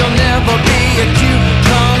 you'll never be a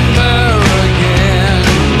cucumber again.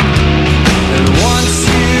 And once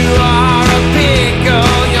you are a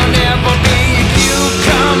pickle, you'll never be a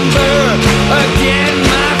cucumber again,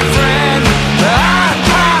 my friend.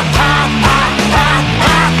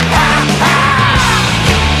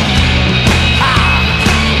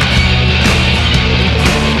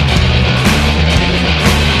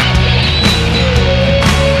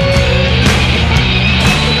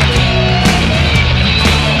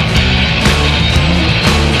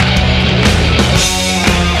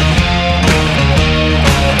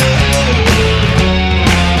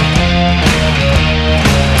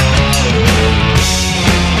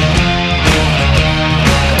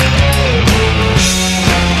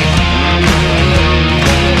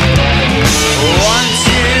 Once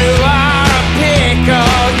you are a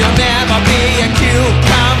pickle, you'll never be a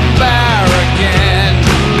cucumber again.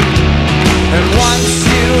 And once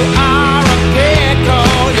you are a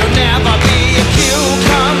pickle, you'll never be a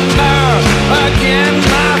cucumber again,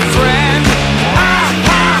 my friend.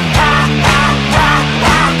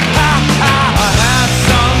 I had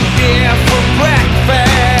some beer for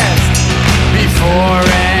breakfast, before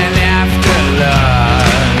and after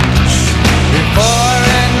lunch, before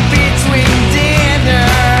and between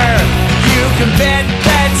dinner. You can bet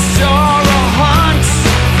that's sore a hunch.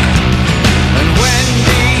 And when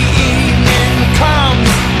the evening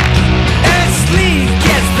comes and sleep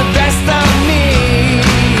gets the best of me,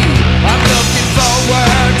 I'm looking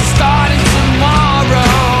forward to starting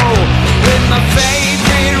tomorrow with my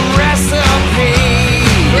favorite recipe.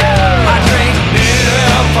 I drink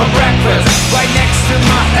beer for breakfast, right next to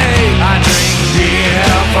my egg. I drink beer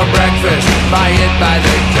for breakfast, buy it by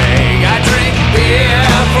the keg. I drink beer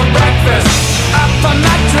for breakfast, up from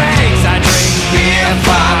my dregs. I drink beer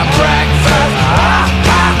for breakfast.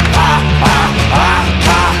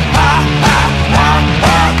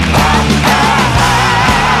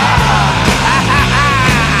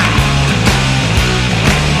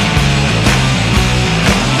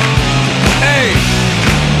 Hey,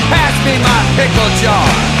 pass me my pickle jar.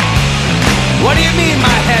 What do you mean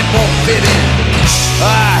my head won't fit in?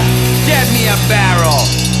 Get me a barrel.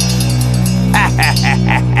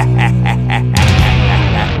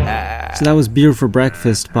 So that was Beer for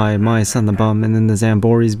Breakfast by Mice on the Bum, and then the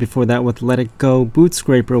Zamboris before that with Let It Go. Boot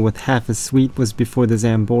Scraper with Half as Sweet was before the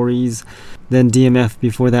Zamboris. Then DMF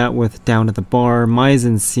before that with Down at the Bar.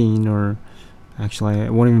 Scene, or actually I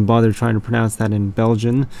won't even bother trying to pronounce that in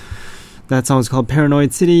Belgian. That song was called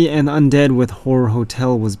Paranoid City, and Undead with Horror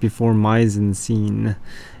Hotel was before Scene.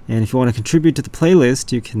 And if you want to contribute to the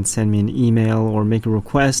playlist, you can send me an email or make a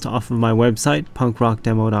request off of my website,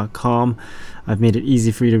 punkrockdemo.com. I've made it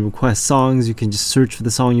easy for you to request songs. You can just search for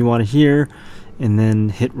the song you want to hear and then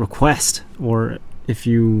hit request. Or if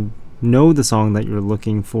you know the song that you're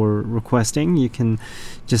looking for requesting, you can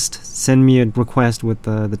just send me a request with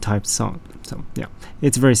the typed song. So yeah,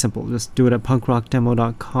 it's very simple. Just do it at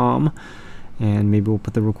punkrockdemo.com, and maybe we'll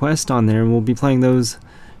put the request on there, and we'll be playing those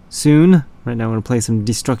soon. Right now I'm going to play some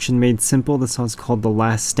Destruction Made Simple. The song's called The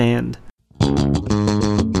Last Stand.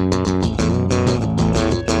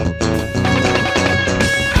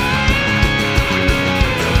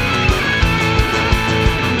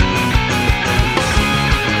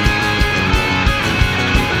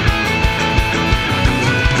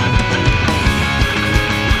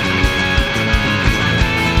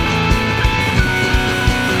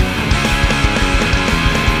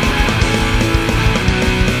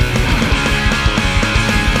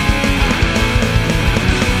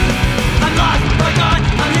 I lost my gun.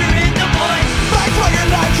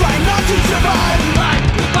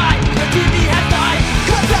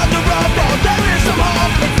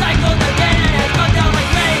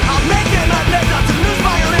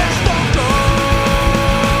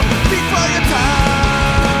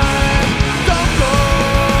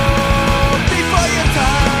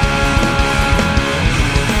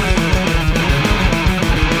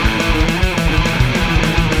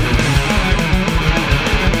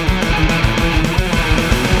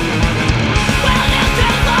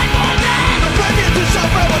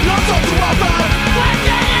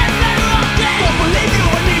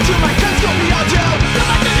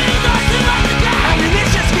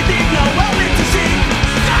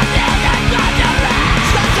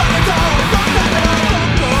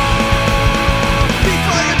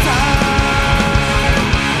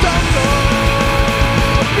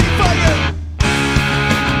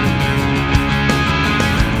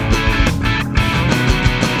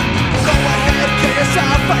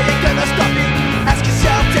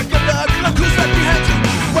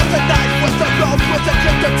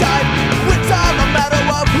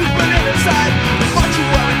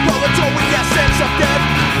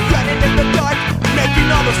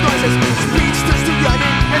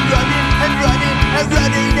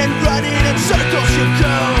 running in circles you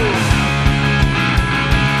go.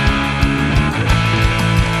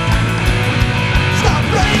 Stop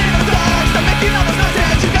running in the dark, stop making all those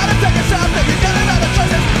noises. You gotta tell yourself that you gotta know the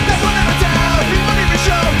choices. That will never tell, he won't even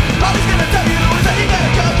show. All he's gonna tell you is that you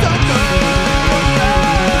gotta go, don't go.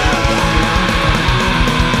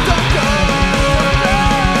 Don't go.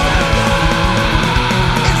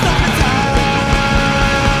 It's not the time.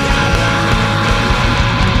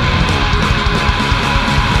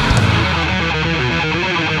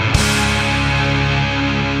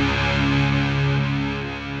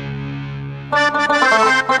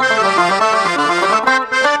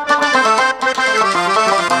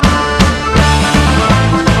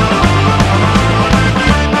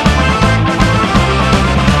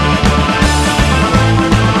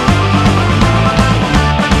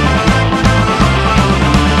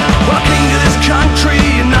 Walking to this country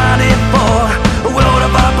in '94, a world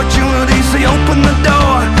of opportunities, they opened the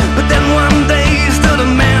door. But then one day stood a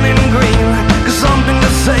man in green. Got something to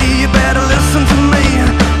say, you better listen to me.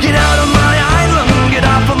 Get out of my island, get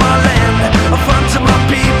off of my land. A front to my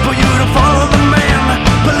people, you to follow the man.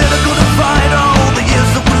 Political divide, all the years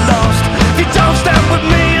that were lost. If you don't stand with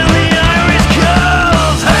me and the Irish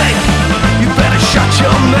calls, hey, you better shut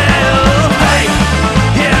your mouth. Hey,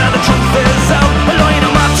 yeah, the truth is out. Line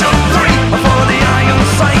 'em up, 2, 3, before the iron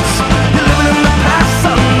sights. You're living in the past,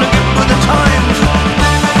 son, to get with the times.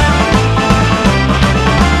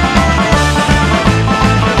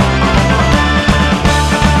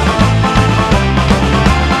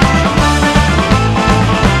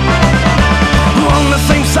 We're on the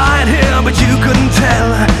same side here, but you couldn't tell.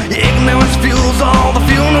 Your ignorance fuels all the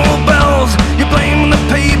funeral bells. You're blaming the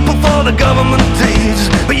people for the government deeds,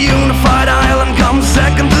 but unified Ireland comes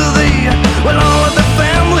second to thee. Well, all of the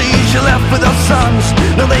families you left without sons,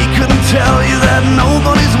 no, they couldn't tell you that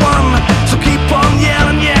nobody's won. So keep on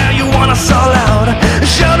yelling, yeah, you want us all out.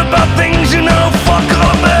 Shout about things you know fuck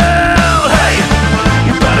all about. Hey,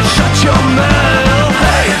 you better shut your mouth.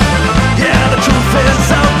 Hey, yeah, the truth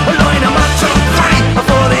is out. Line 'em up, 2, 3,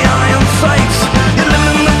 before the iron sights. You're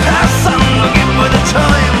living in the past, son, to get with the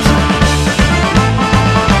times.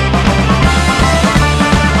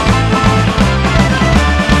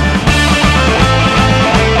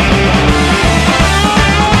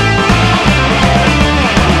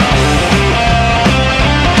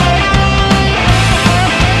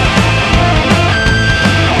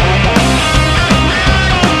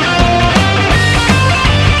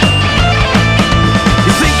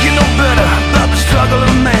 You think you know better about the struggle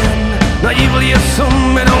of man. Naively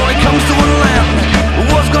assume it only comes to one land.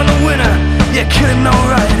 War's gonna win her, you're kidding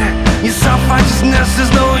alright. Your self-righteousness is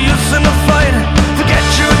no use in the fight. Forget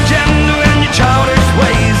your agenda and your childish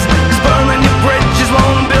ways, 'cause burning your bridges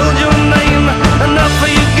won't build your name. Enough for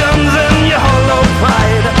your guns and your hollow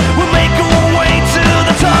pride. We'll make our way to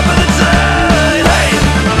the top of the tide. Hey,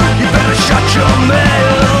 you better shut your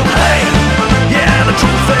mouth. Hey, yeah, the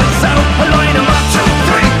truth is out. Line 'em up, 2,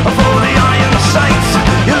 3, before the iron sights.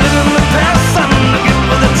 You're living in the past, son, to get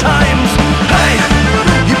with the times. Hey,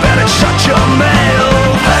 you better shut your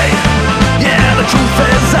mouth. Hey, yeah, the truth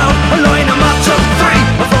is out. Line 'em up, 2, 3,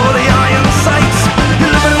 before the iron sights.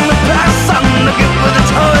 You're living in the past, son, to get with the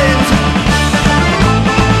times.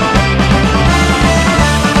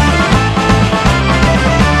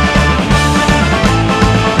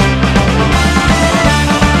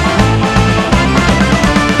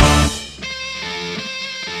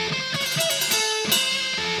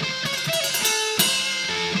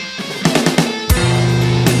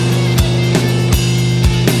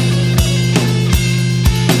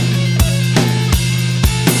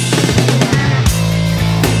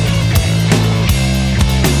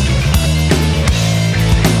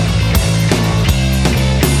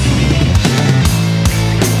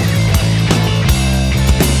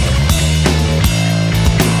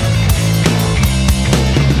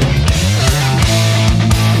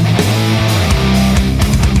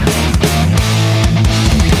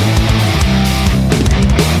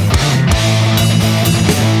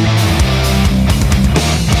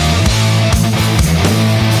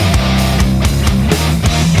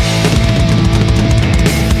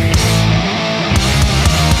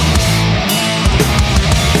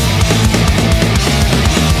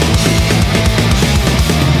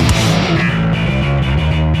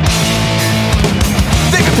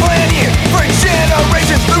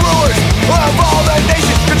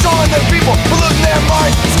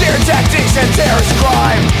 tactics and terrorist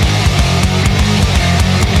crime.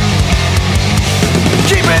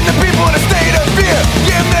 Keeping the people in a state of fear,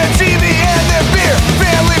 give them TV and their beer.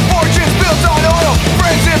 Family fortunes built on oil,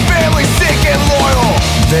 friends and family sick and loyal.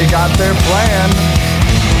 They got their plan.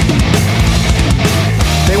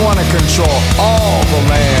 control all the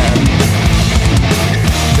land.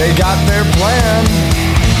 They got their plan,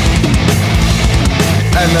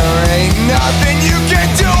 and there ain't nothing you can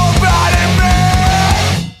do about it, man.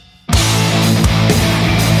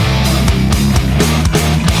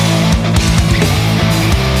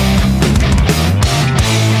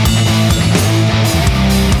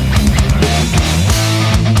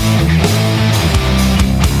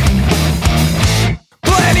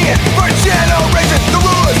 For generations, the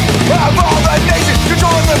rulers of all the nations,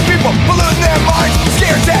 controlling the people, polluting their minds,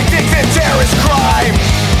 scare tactics and terrorist crime,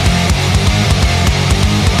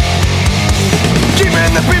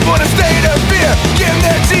 keeping the people in a state of fear, giving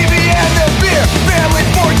their TV and their beer, family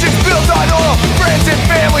fortunes built on oil, friends and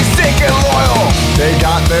family sick and loyal. They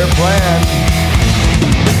got their plan.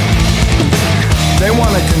 They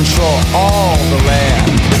want to control all the land.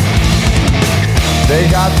 They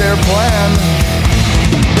got their plan,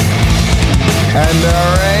 and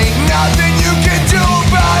there ain't nothing you can do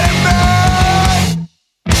about it, man.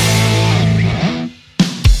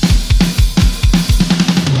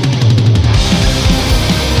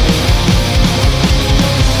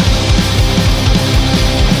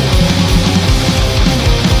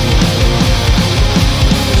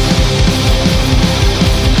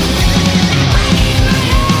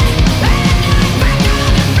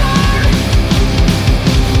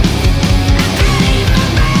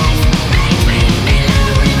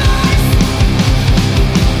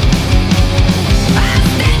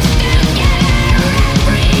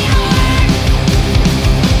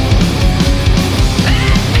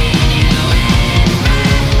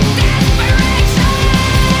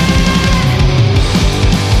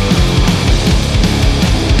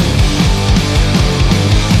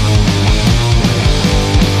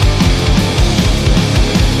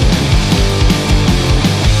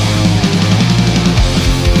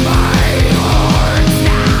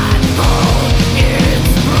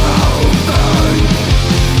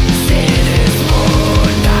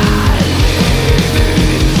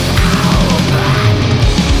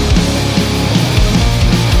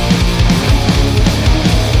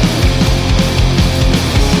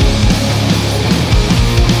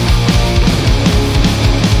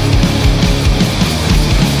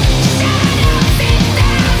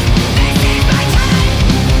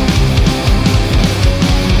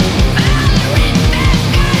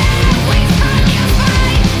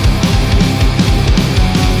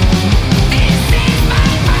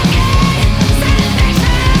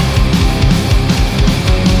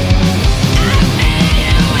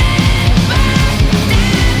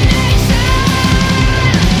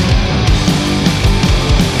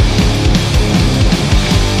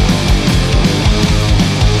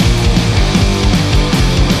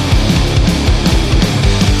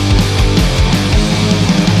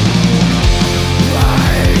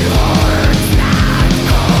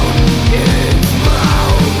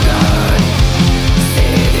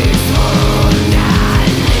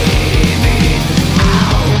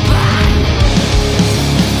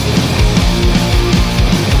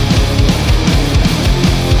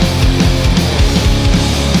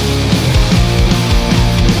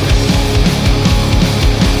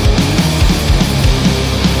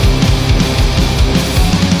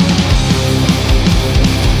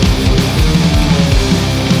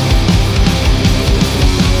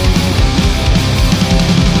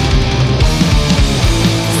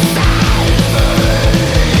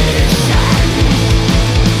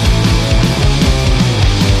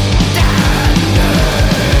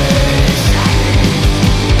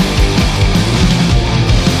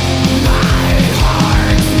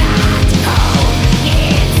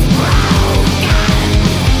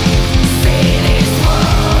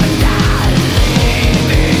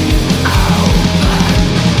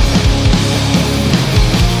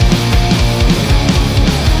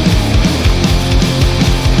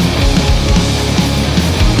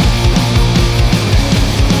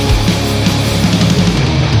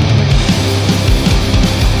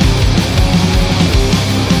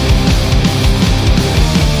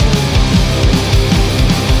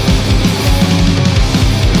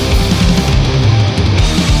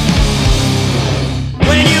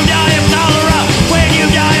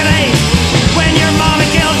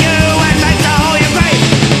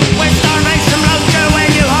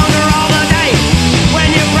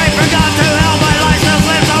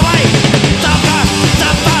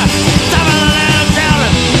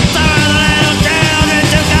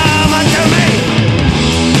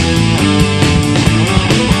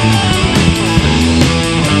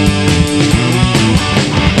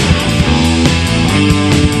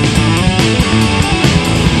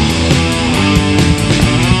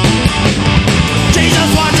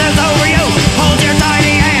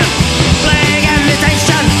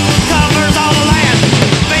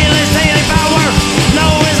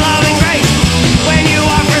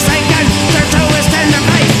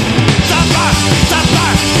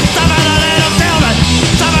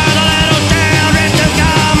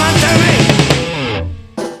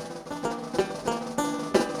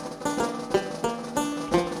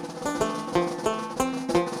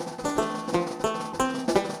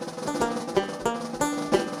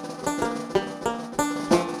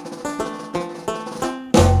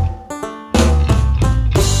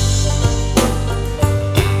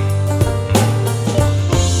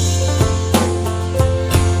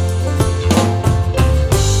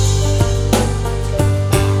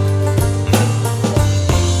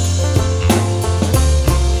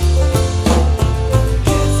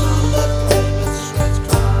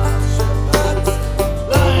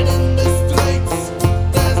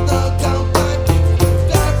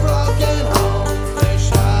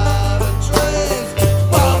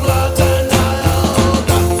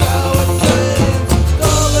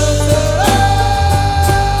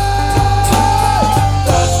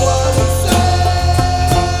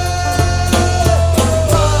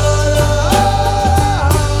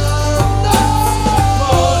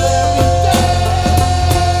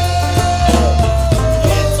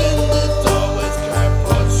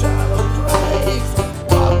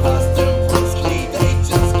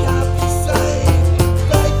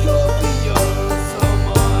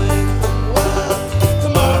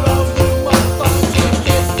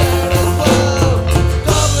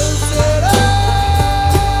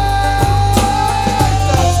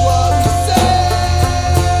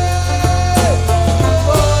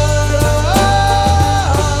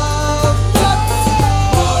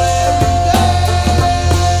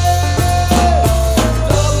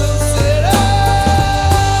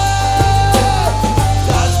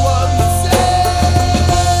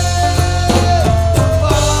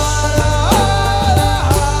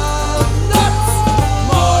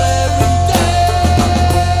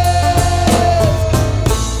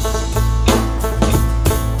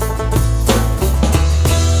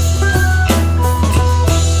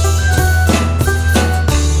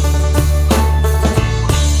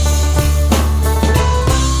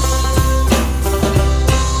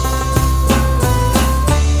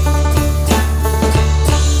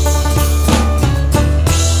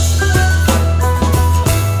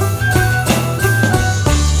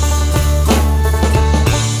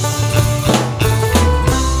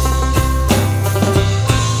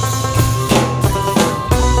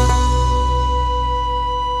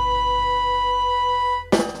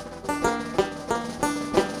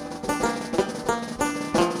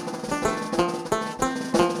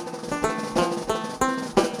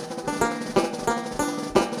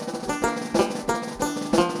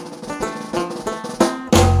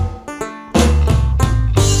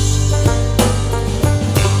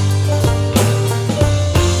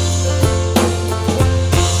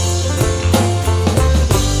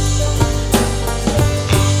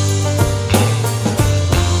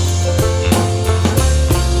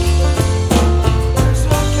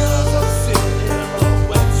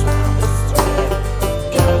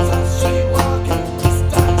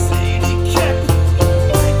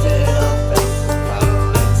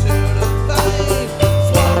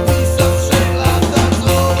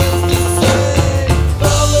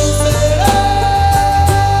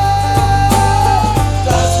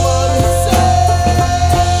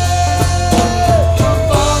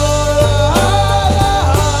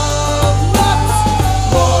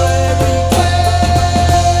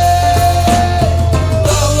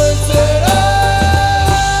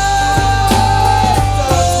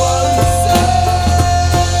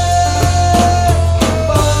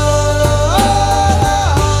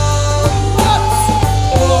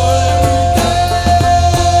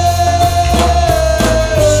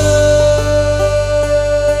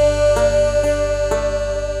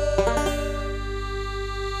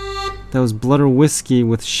 That was Blood or Whiskey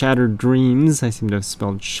with Shattered Dreams. I seem to have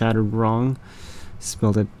spelled shattered wrong.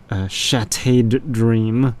 Spelled it Shattered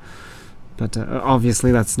Dream. But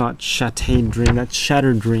obviously that's not Shattered Dream, that's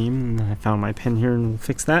Shattered Dream. I found my pen here and we'll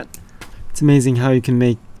fix that. It's amazing how you can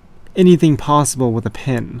make anything possible with a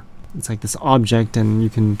pen. It's like this object and you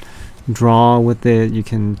can draw with it, you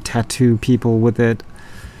can tattoo people with it.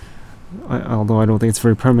 Although I don't think it's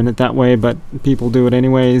very permanent that way, but people do it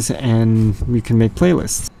anyways, and you can make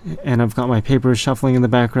playlists. And I've got my paper shuffling in the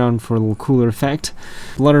background for a little cooler effect.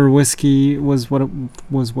 Blood or Whiskey was what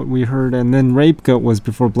we heard, and then Rape Goat was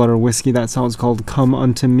before Blood or Whiskey. That song's called Come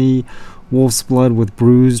Unto Me. Wolf's Blood with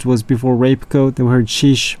Bruised was before Rape Goat. Then we heard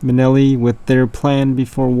Sheesh Manelli with Their Plan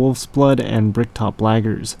before Wolf's Blood, and Bricktop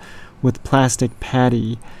Laggers with Plastic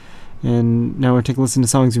Patty. And now we're taking a listen to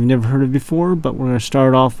songs we've never heard of before, but we're going to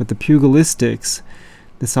start off with the Pugilistics.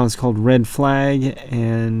 This song's called Red Flag,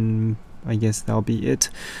 and I guess that'll be it.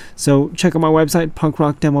 So check out my website,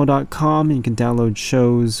 punkrockdemo.com. You can download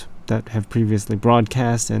shows that have previously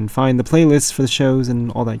broadcast and find the playlists for the shows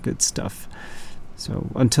and all that good stuff. So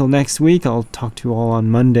until next week, I'll talk to you all on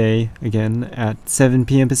Monday again at 7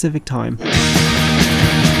 p.m. Pacific time.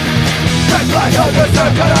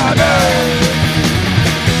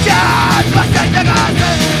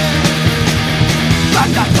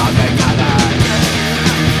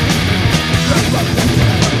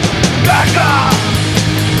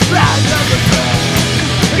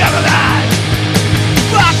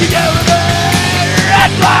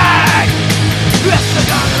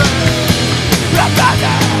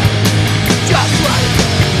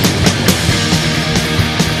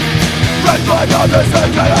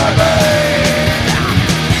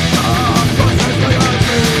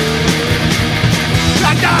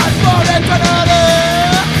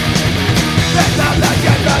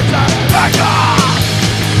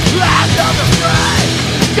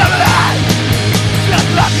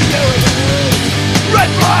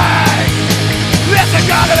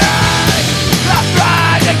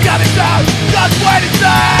 Just wait and see!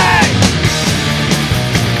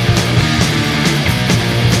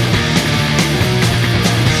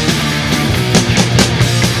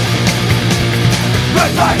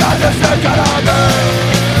 Red flag on the second of me.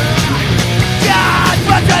 Just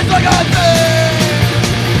pretend like a thing.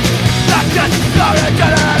 That's just sorry to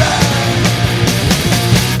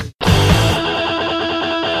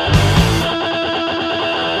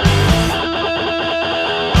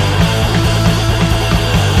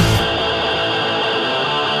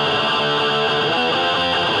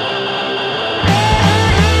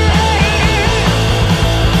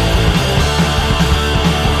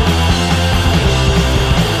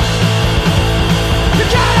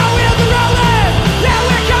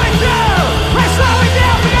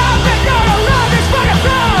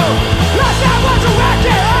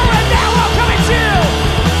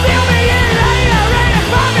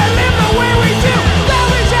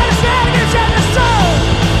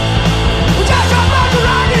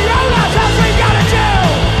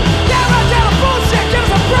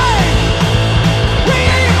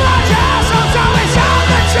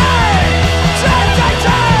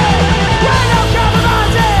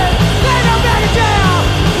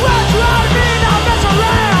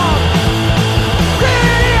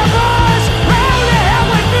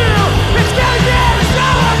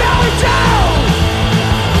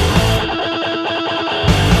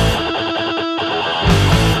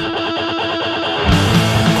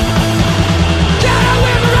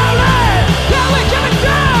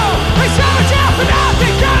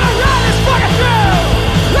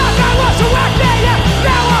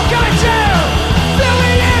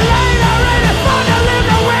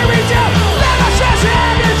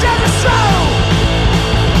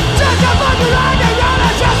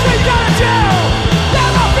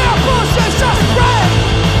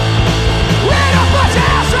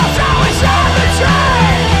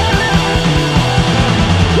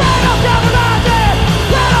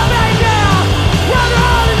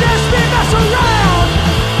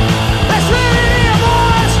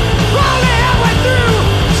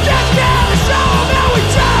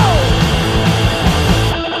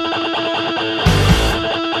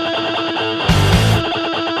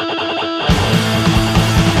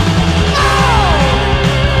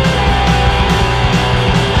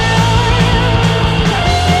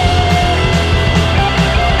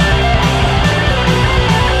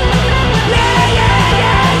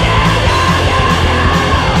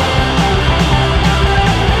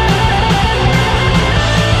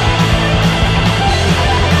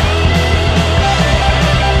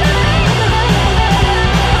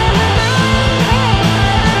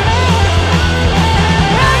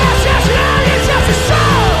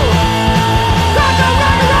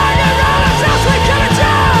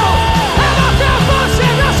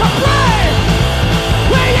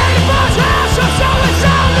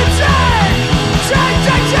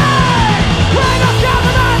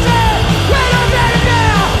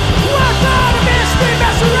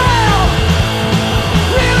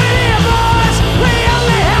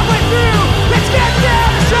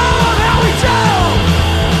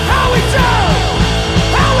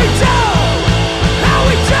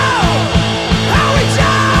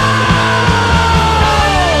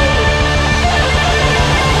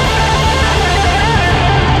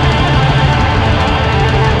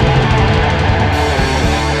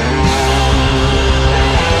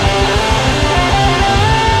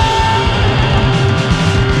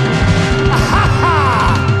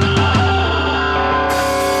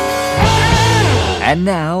And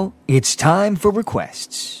now, it's time for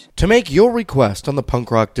requests. To make your request on the punk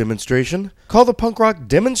rock demonstration, call the punk rock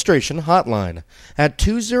demonstration hotline at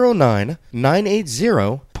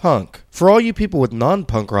 209-980-PUNK. For all you people with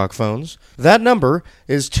non-punk rock phones, that number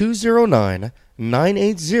is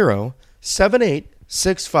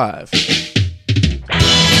 209-980-7865.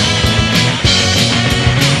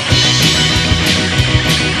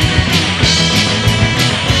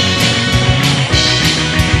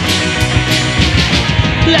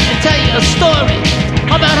 Let me tell you a story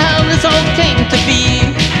about how this all came to be.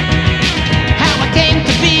 How I came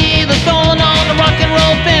to be the thorn on the rock and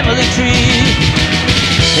roll family tree.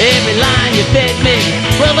 Every line you fed me,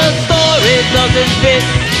 well the story doesn't fit.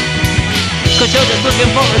 Cause you're just looking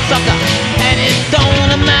for a sucker, and it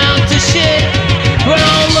don't amount to shit. We're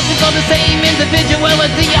all looking for the same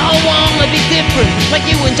individuality, all wanna be different, like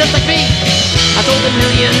you and just like me. I sold 1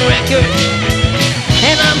 million records,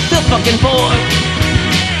 and I'm still fucking poor.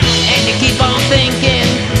 And you keep on thinking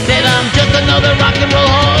that I'm just another rock and roll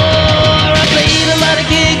whore. I played a lot of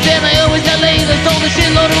gigs and I always got laid. I sold a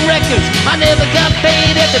shitload of records, I never got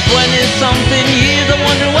paid. After 20-something years I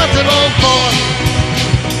wonder what's it all for.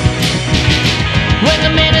 When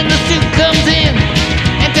the man in the suit comes in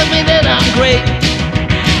and tells me that I'm great,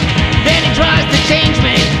 then he tries to change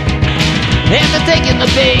me after taking the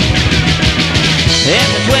bait.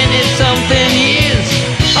 After 20-something years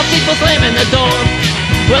of people slamming the door,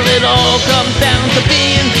 well, it all comes down to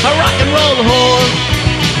being a rock and roll whore.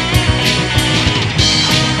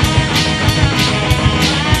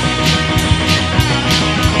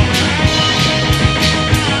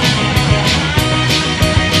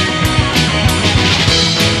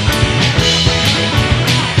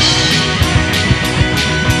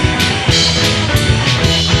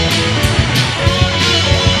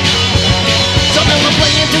 So now I'm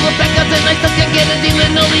playing to a back and I still can't get a deal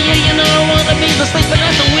in over here. You know I wanna be the sleeping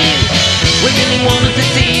at the wheel. We really wanted to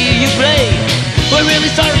see you play. We're really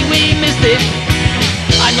sorry we missed it.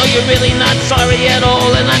 I know you're really not sorry at all,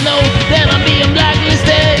 and I know that I'm being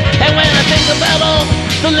blacklisted. And when I think about all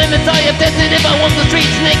the limits I have tested, if I walk the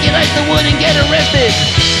streets naked I still wouldn't get arrested.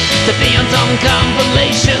 To be on some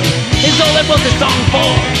compilation is all I wrote this song for.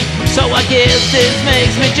 So I guess this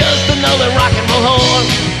makes me just another rock and roll whore.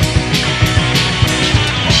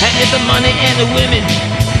 And if the money and the women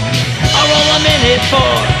are all I'm in it for,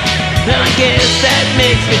 then I guess that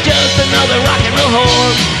makes me just another rock and roll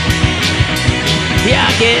whore. Yeah, I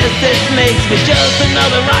guess this makes me just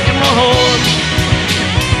another rock and roll whore.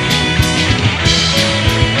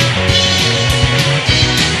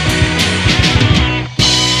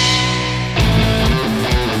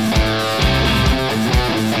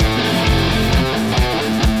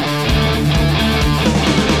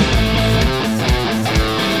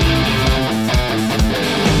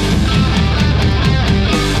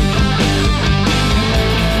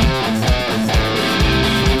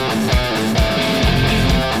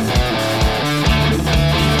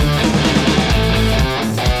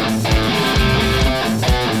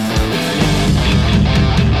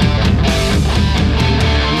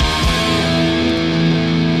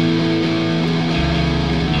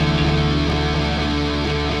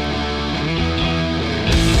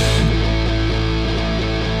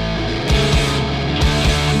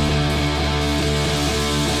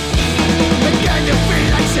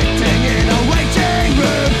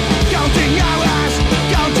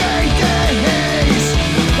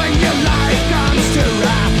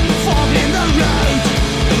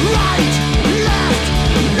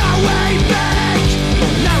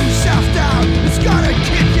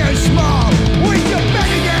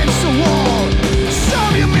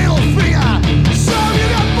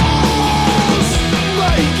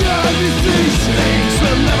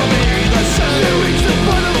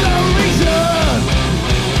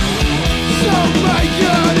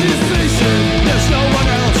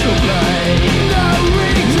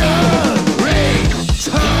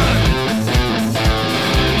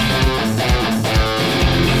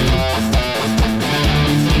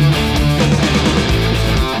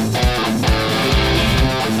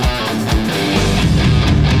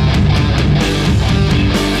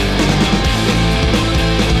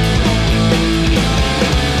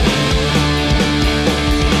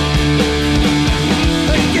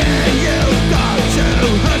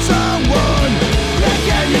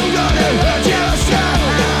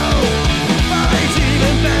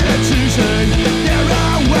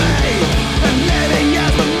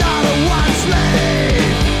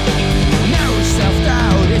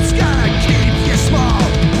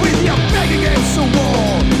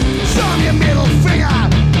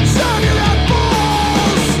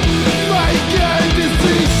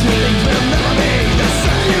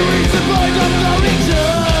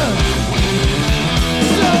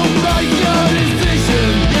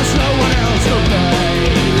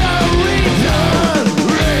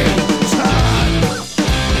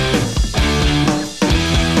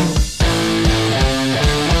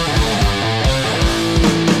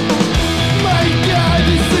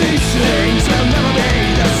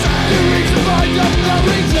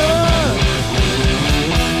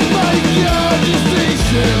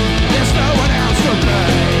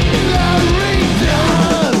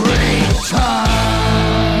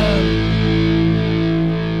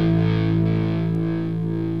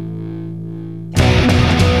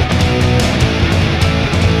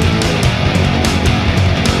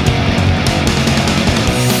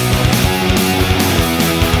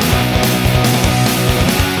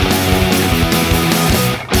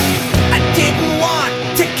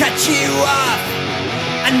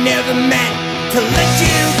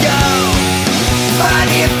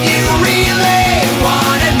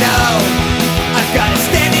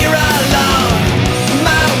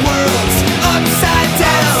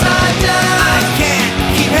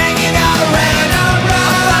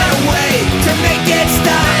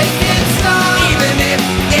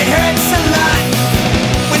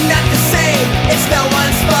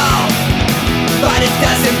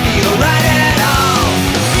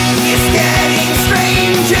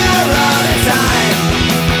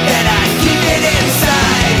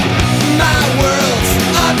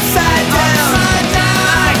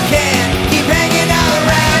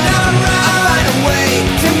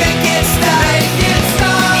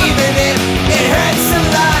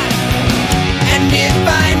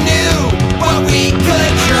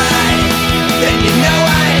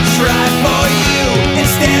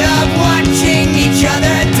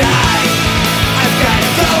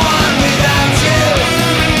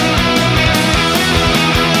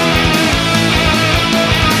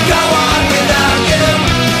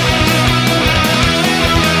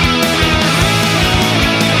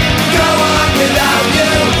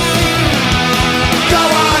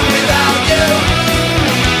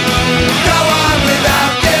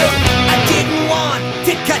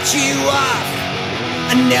 you off.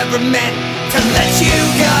 I never meant to let you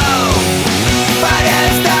go. But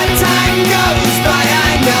as the time goes by,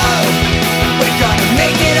 I know we're gonna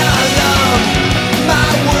make it alone. My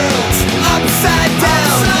world's upside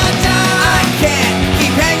down. I can't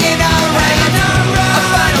keep hanging around. I'll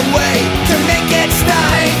find a way to make it stop.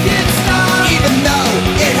 Even though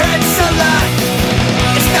it hurts a lot,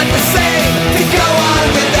 it's not the same to go on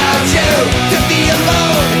without you. To be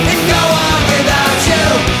alone and go on without you.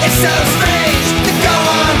 It's so strange to go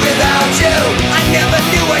on without you. I never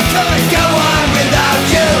knew I could go on without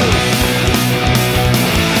you.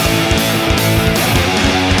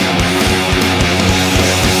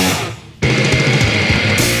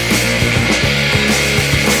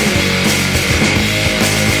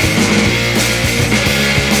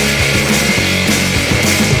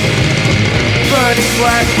 Burning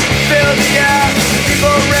flesh, fill the air.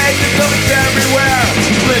 People rage and zombies everywhere.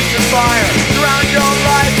 Bliss and fire, surround your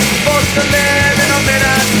life. Forced to live in a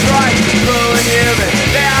minute strike. Cruel and human,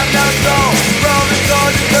 they have no soul. Roman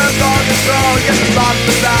soldiers took all control. Yet they lost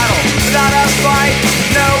the battle without a fight.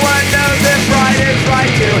 No one knows if right is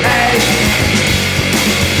right to hate.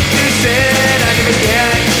 To sin and to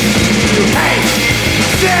begin. To hate,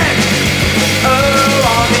 sin.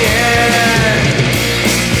 Oh, on the end.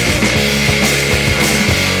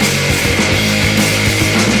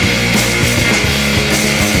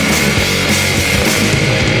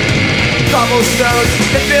 Cobblestones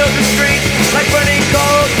that fill the streets like burning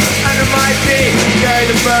coals under my feet. Carry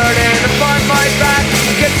the burden upon my back.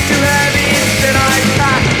 Gets too heavy, instead I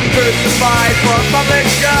pack. Crucified for a public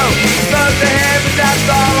show. Supposed to him, but that's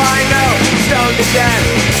all I know. Stoned to death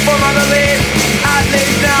for my belief. At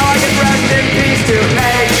least now I can rest in peace to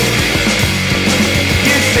hate.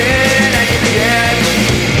 You sin and you begin.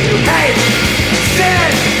 You hate,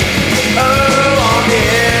 sin. Oh, on the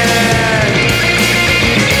end.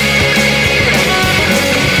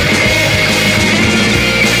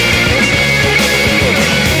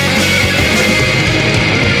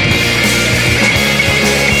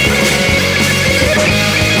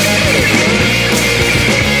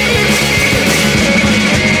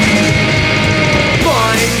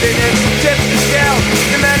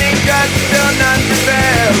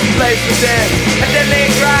 Place within a deadly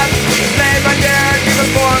grasp, enslaved by dare to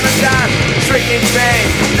perform a task. Shrieking pain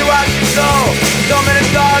throughout your soul. So many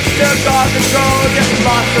thoughts took all control. Yet we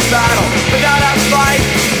lost the battle without a fight.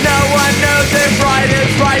 No one knows if right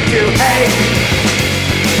is right to hate.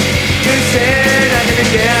 To sin and to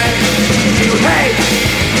begin. To hate,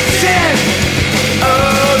 sin.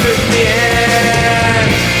 Oh, this is the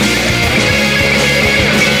end.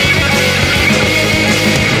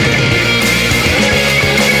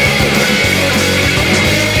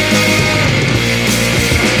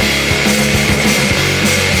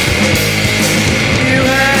 You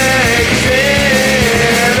hate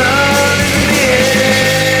sin, oh, this is the end.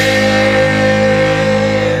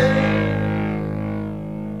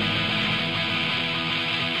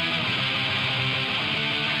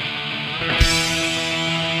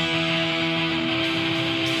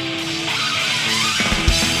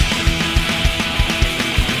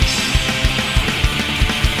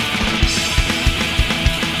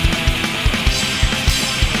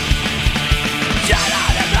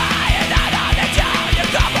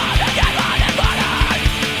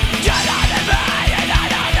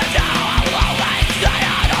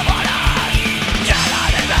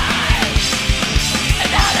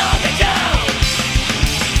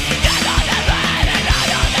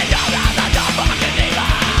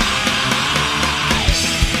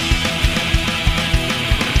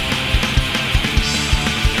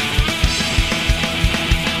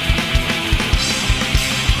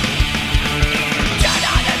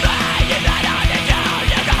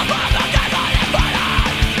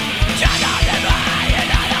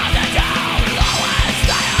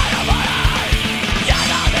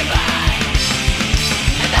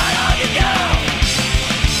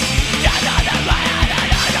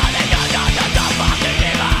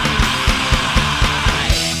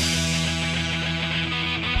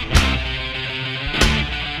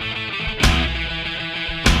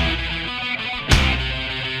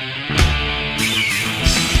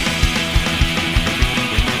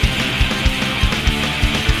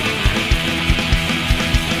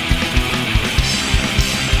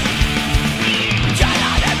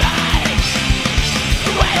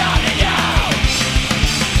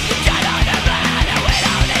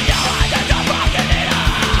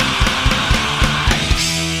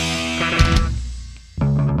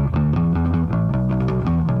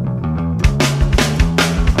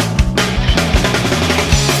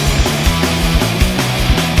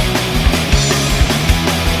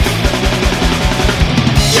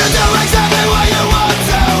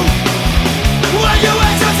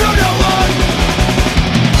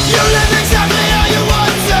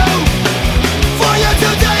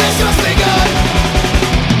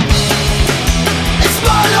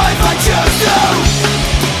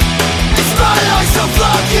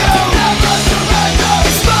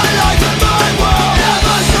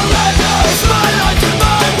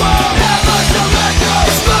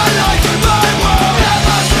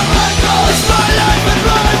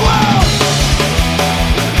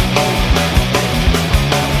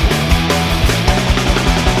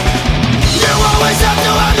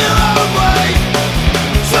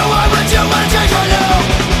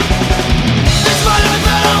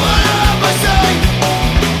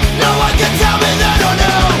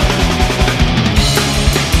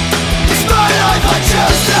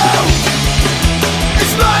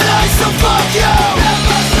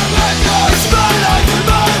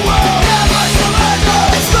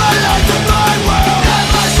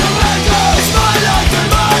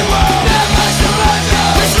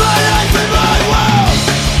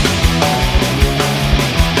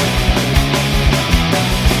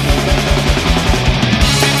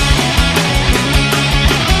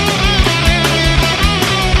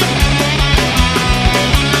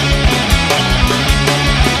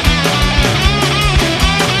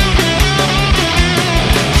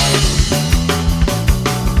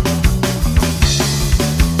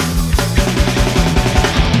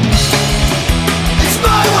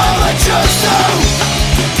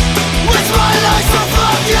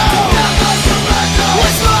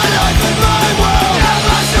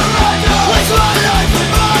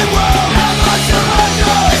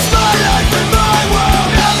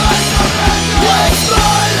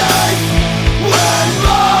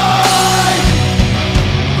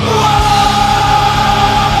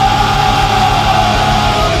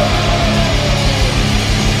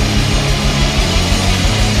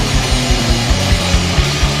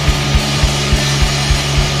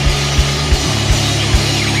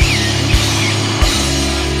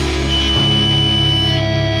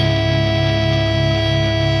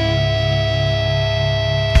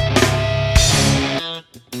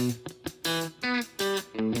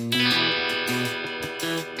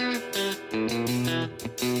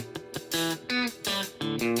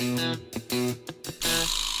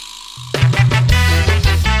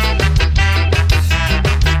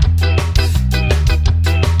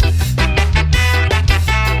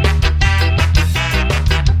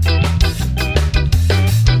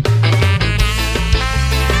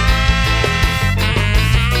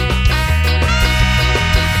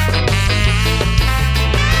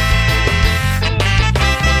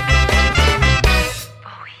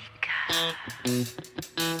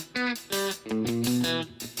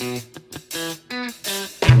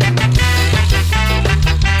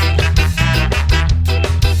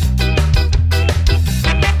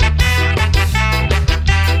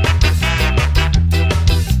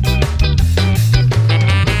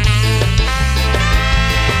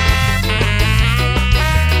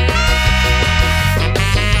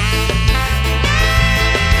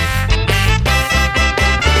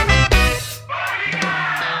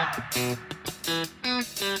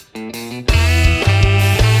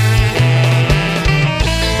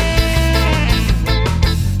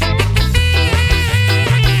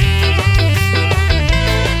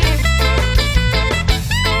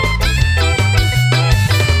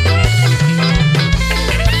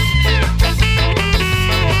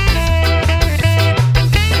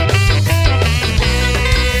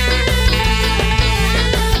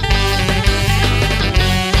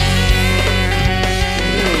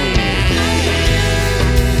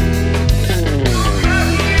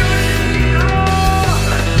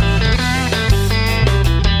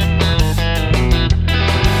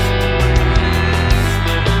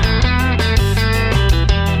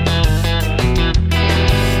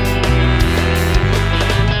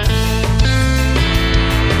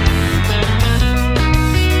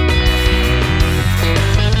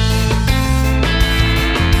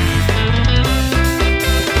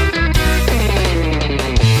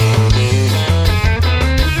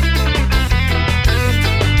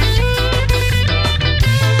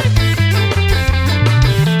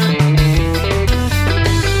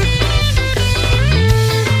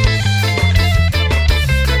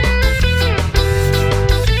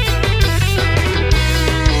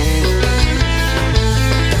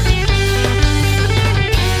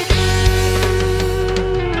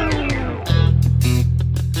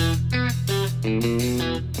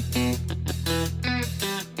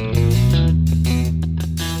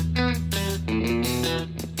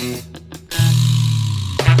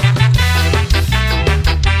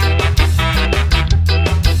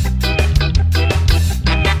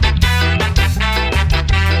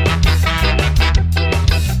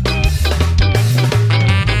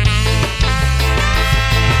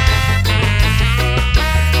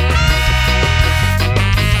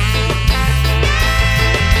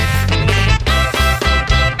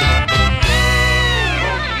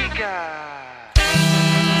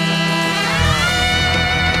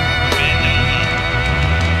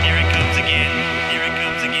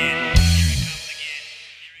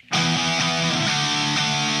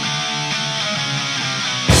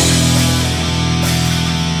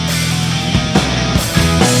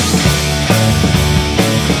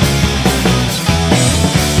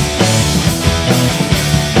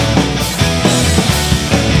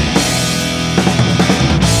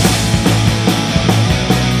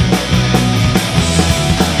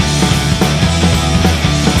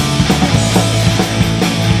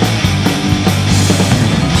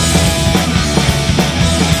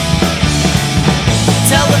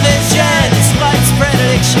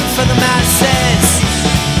 for the masses.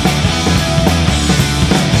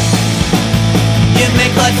 You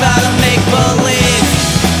make life out of make-believe.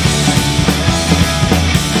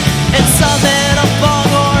 It's all in a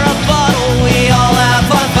bong or a bottle. We all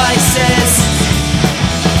have our vices.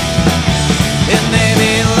 It may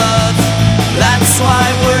be love, that's why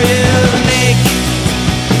we're unique.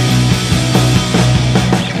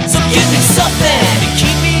 So give me something to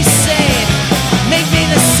keep me sane, make me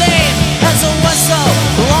the same as I was so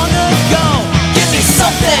long ago. Give me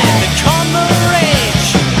something to calm the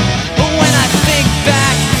rage. But when I think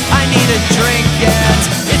back, I need a drink, and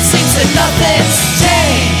it seems that nothing's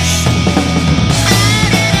changed.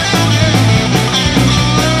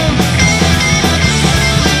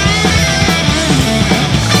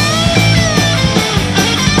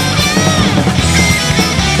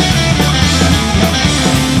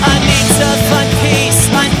 I need to find peace,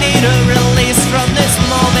 I need a release from this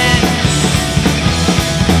moment.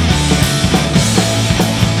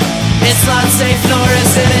 It's not safe nor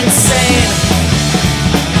is it insane.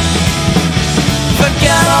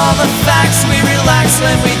 Forget all the facts, we relax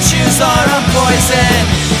when we choose our own poison.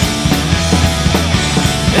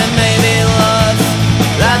 And maybe love,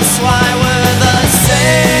 that's why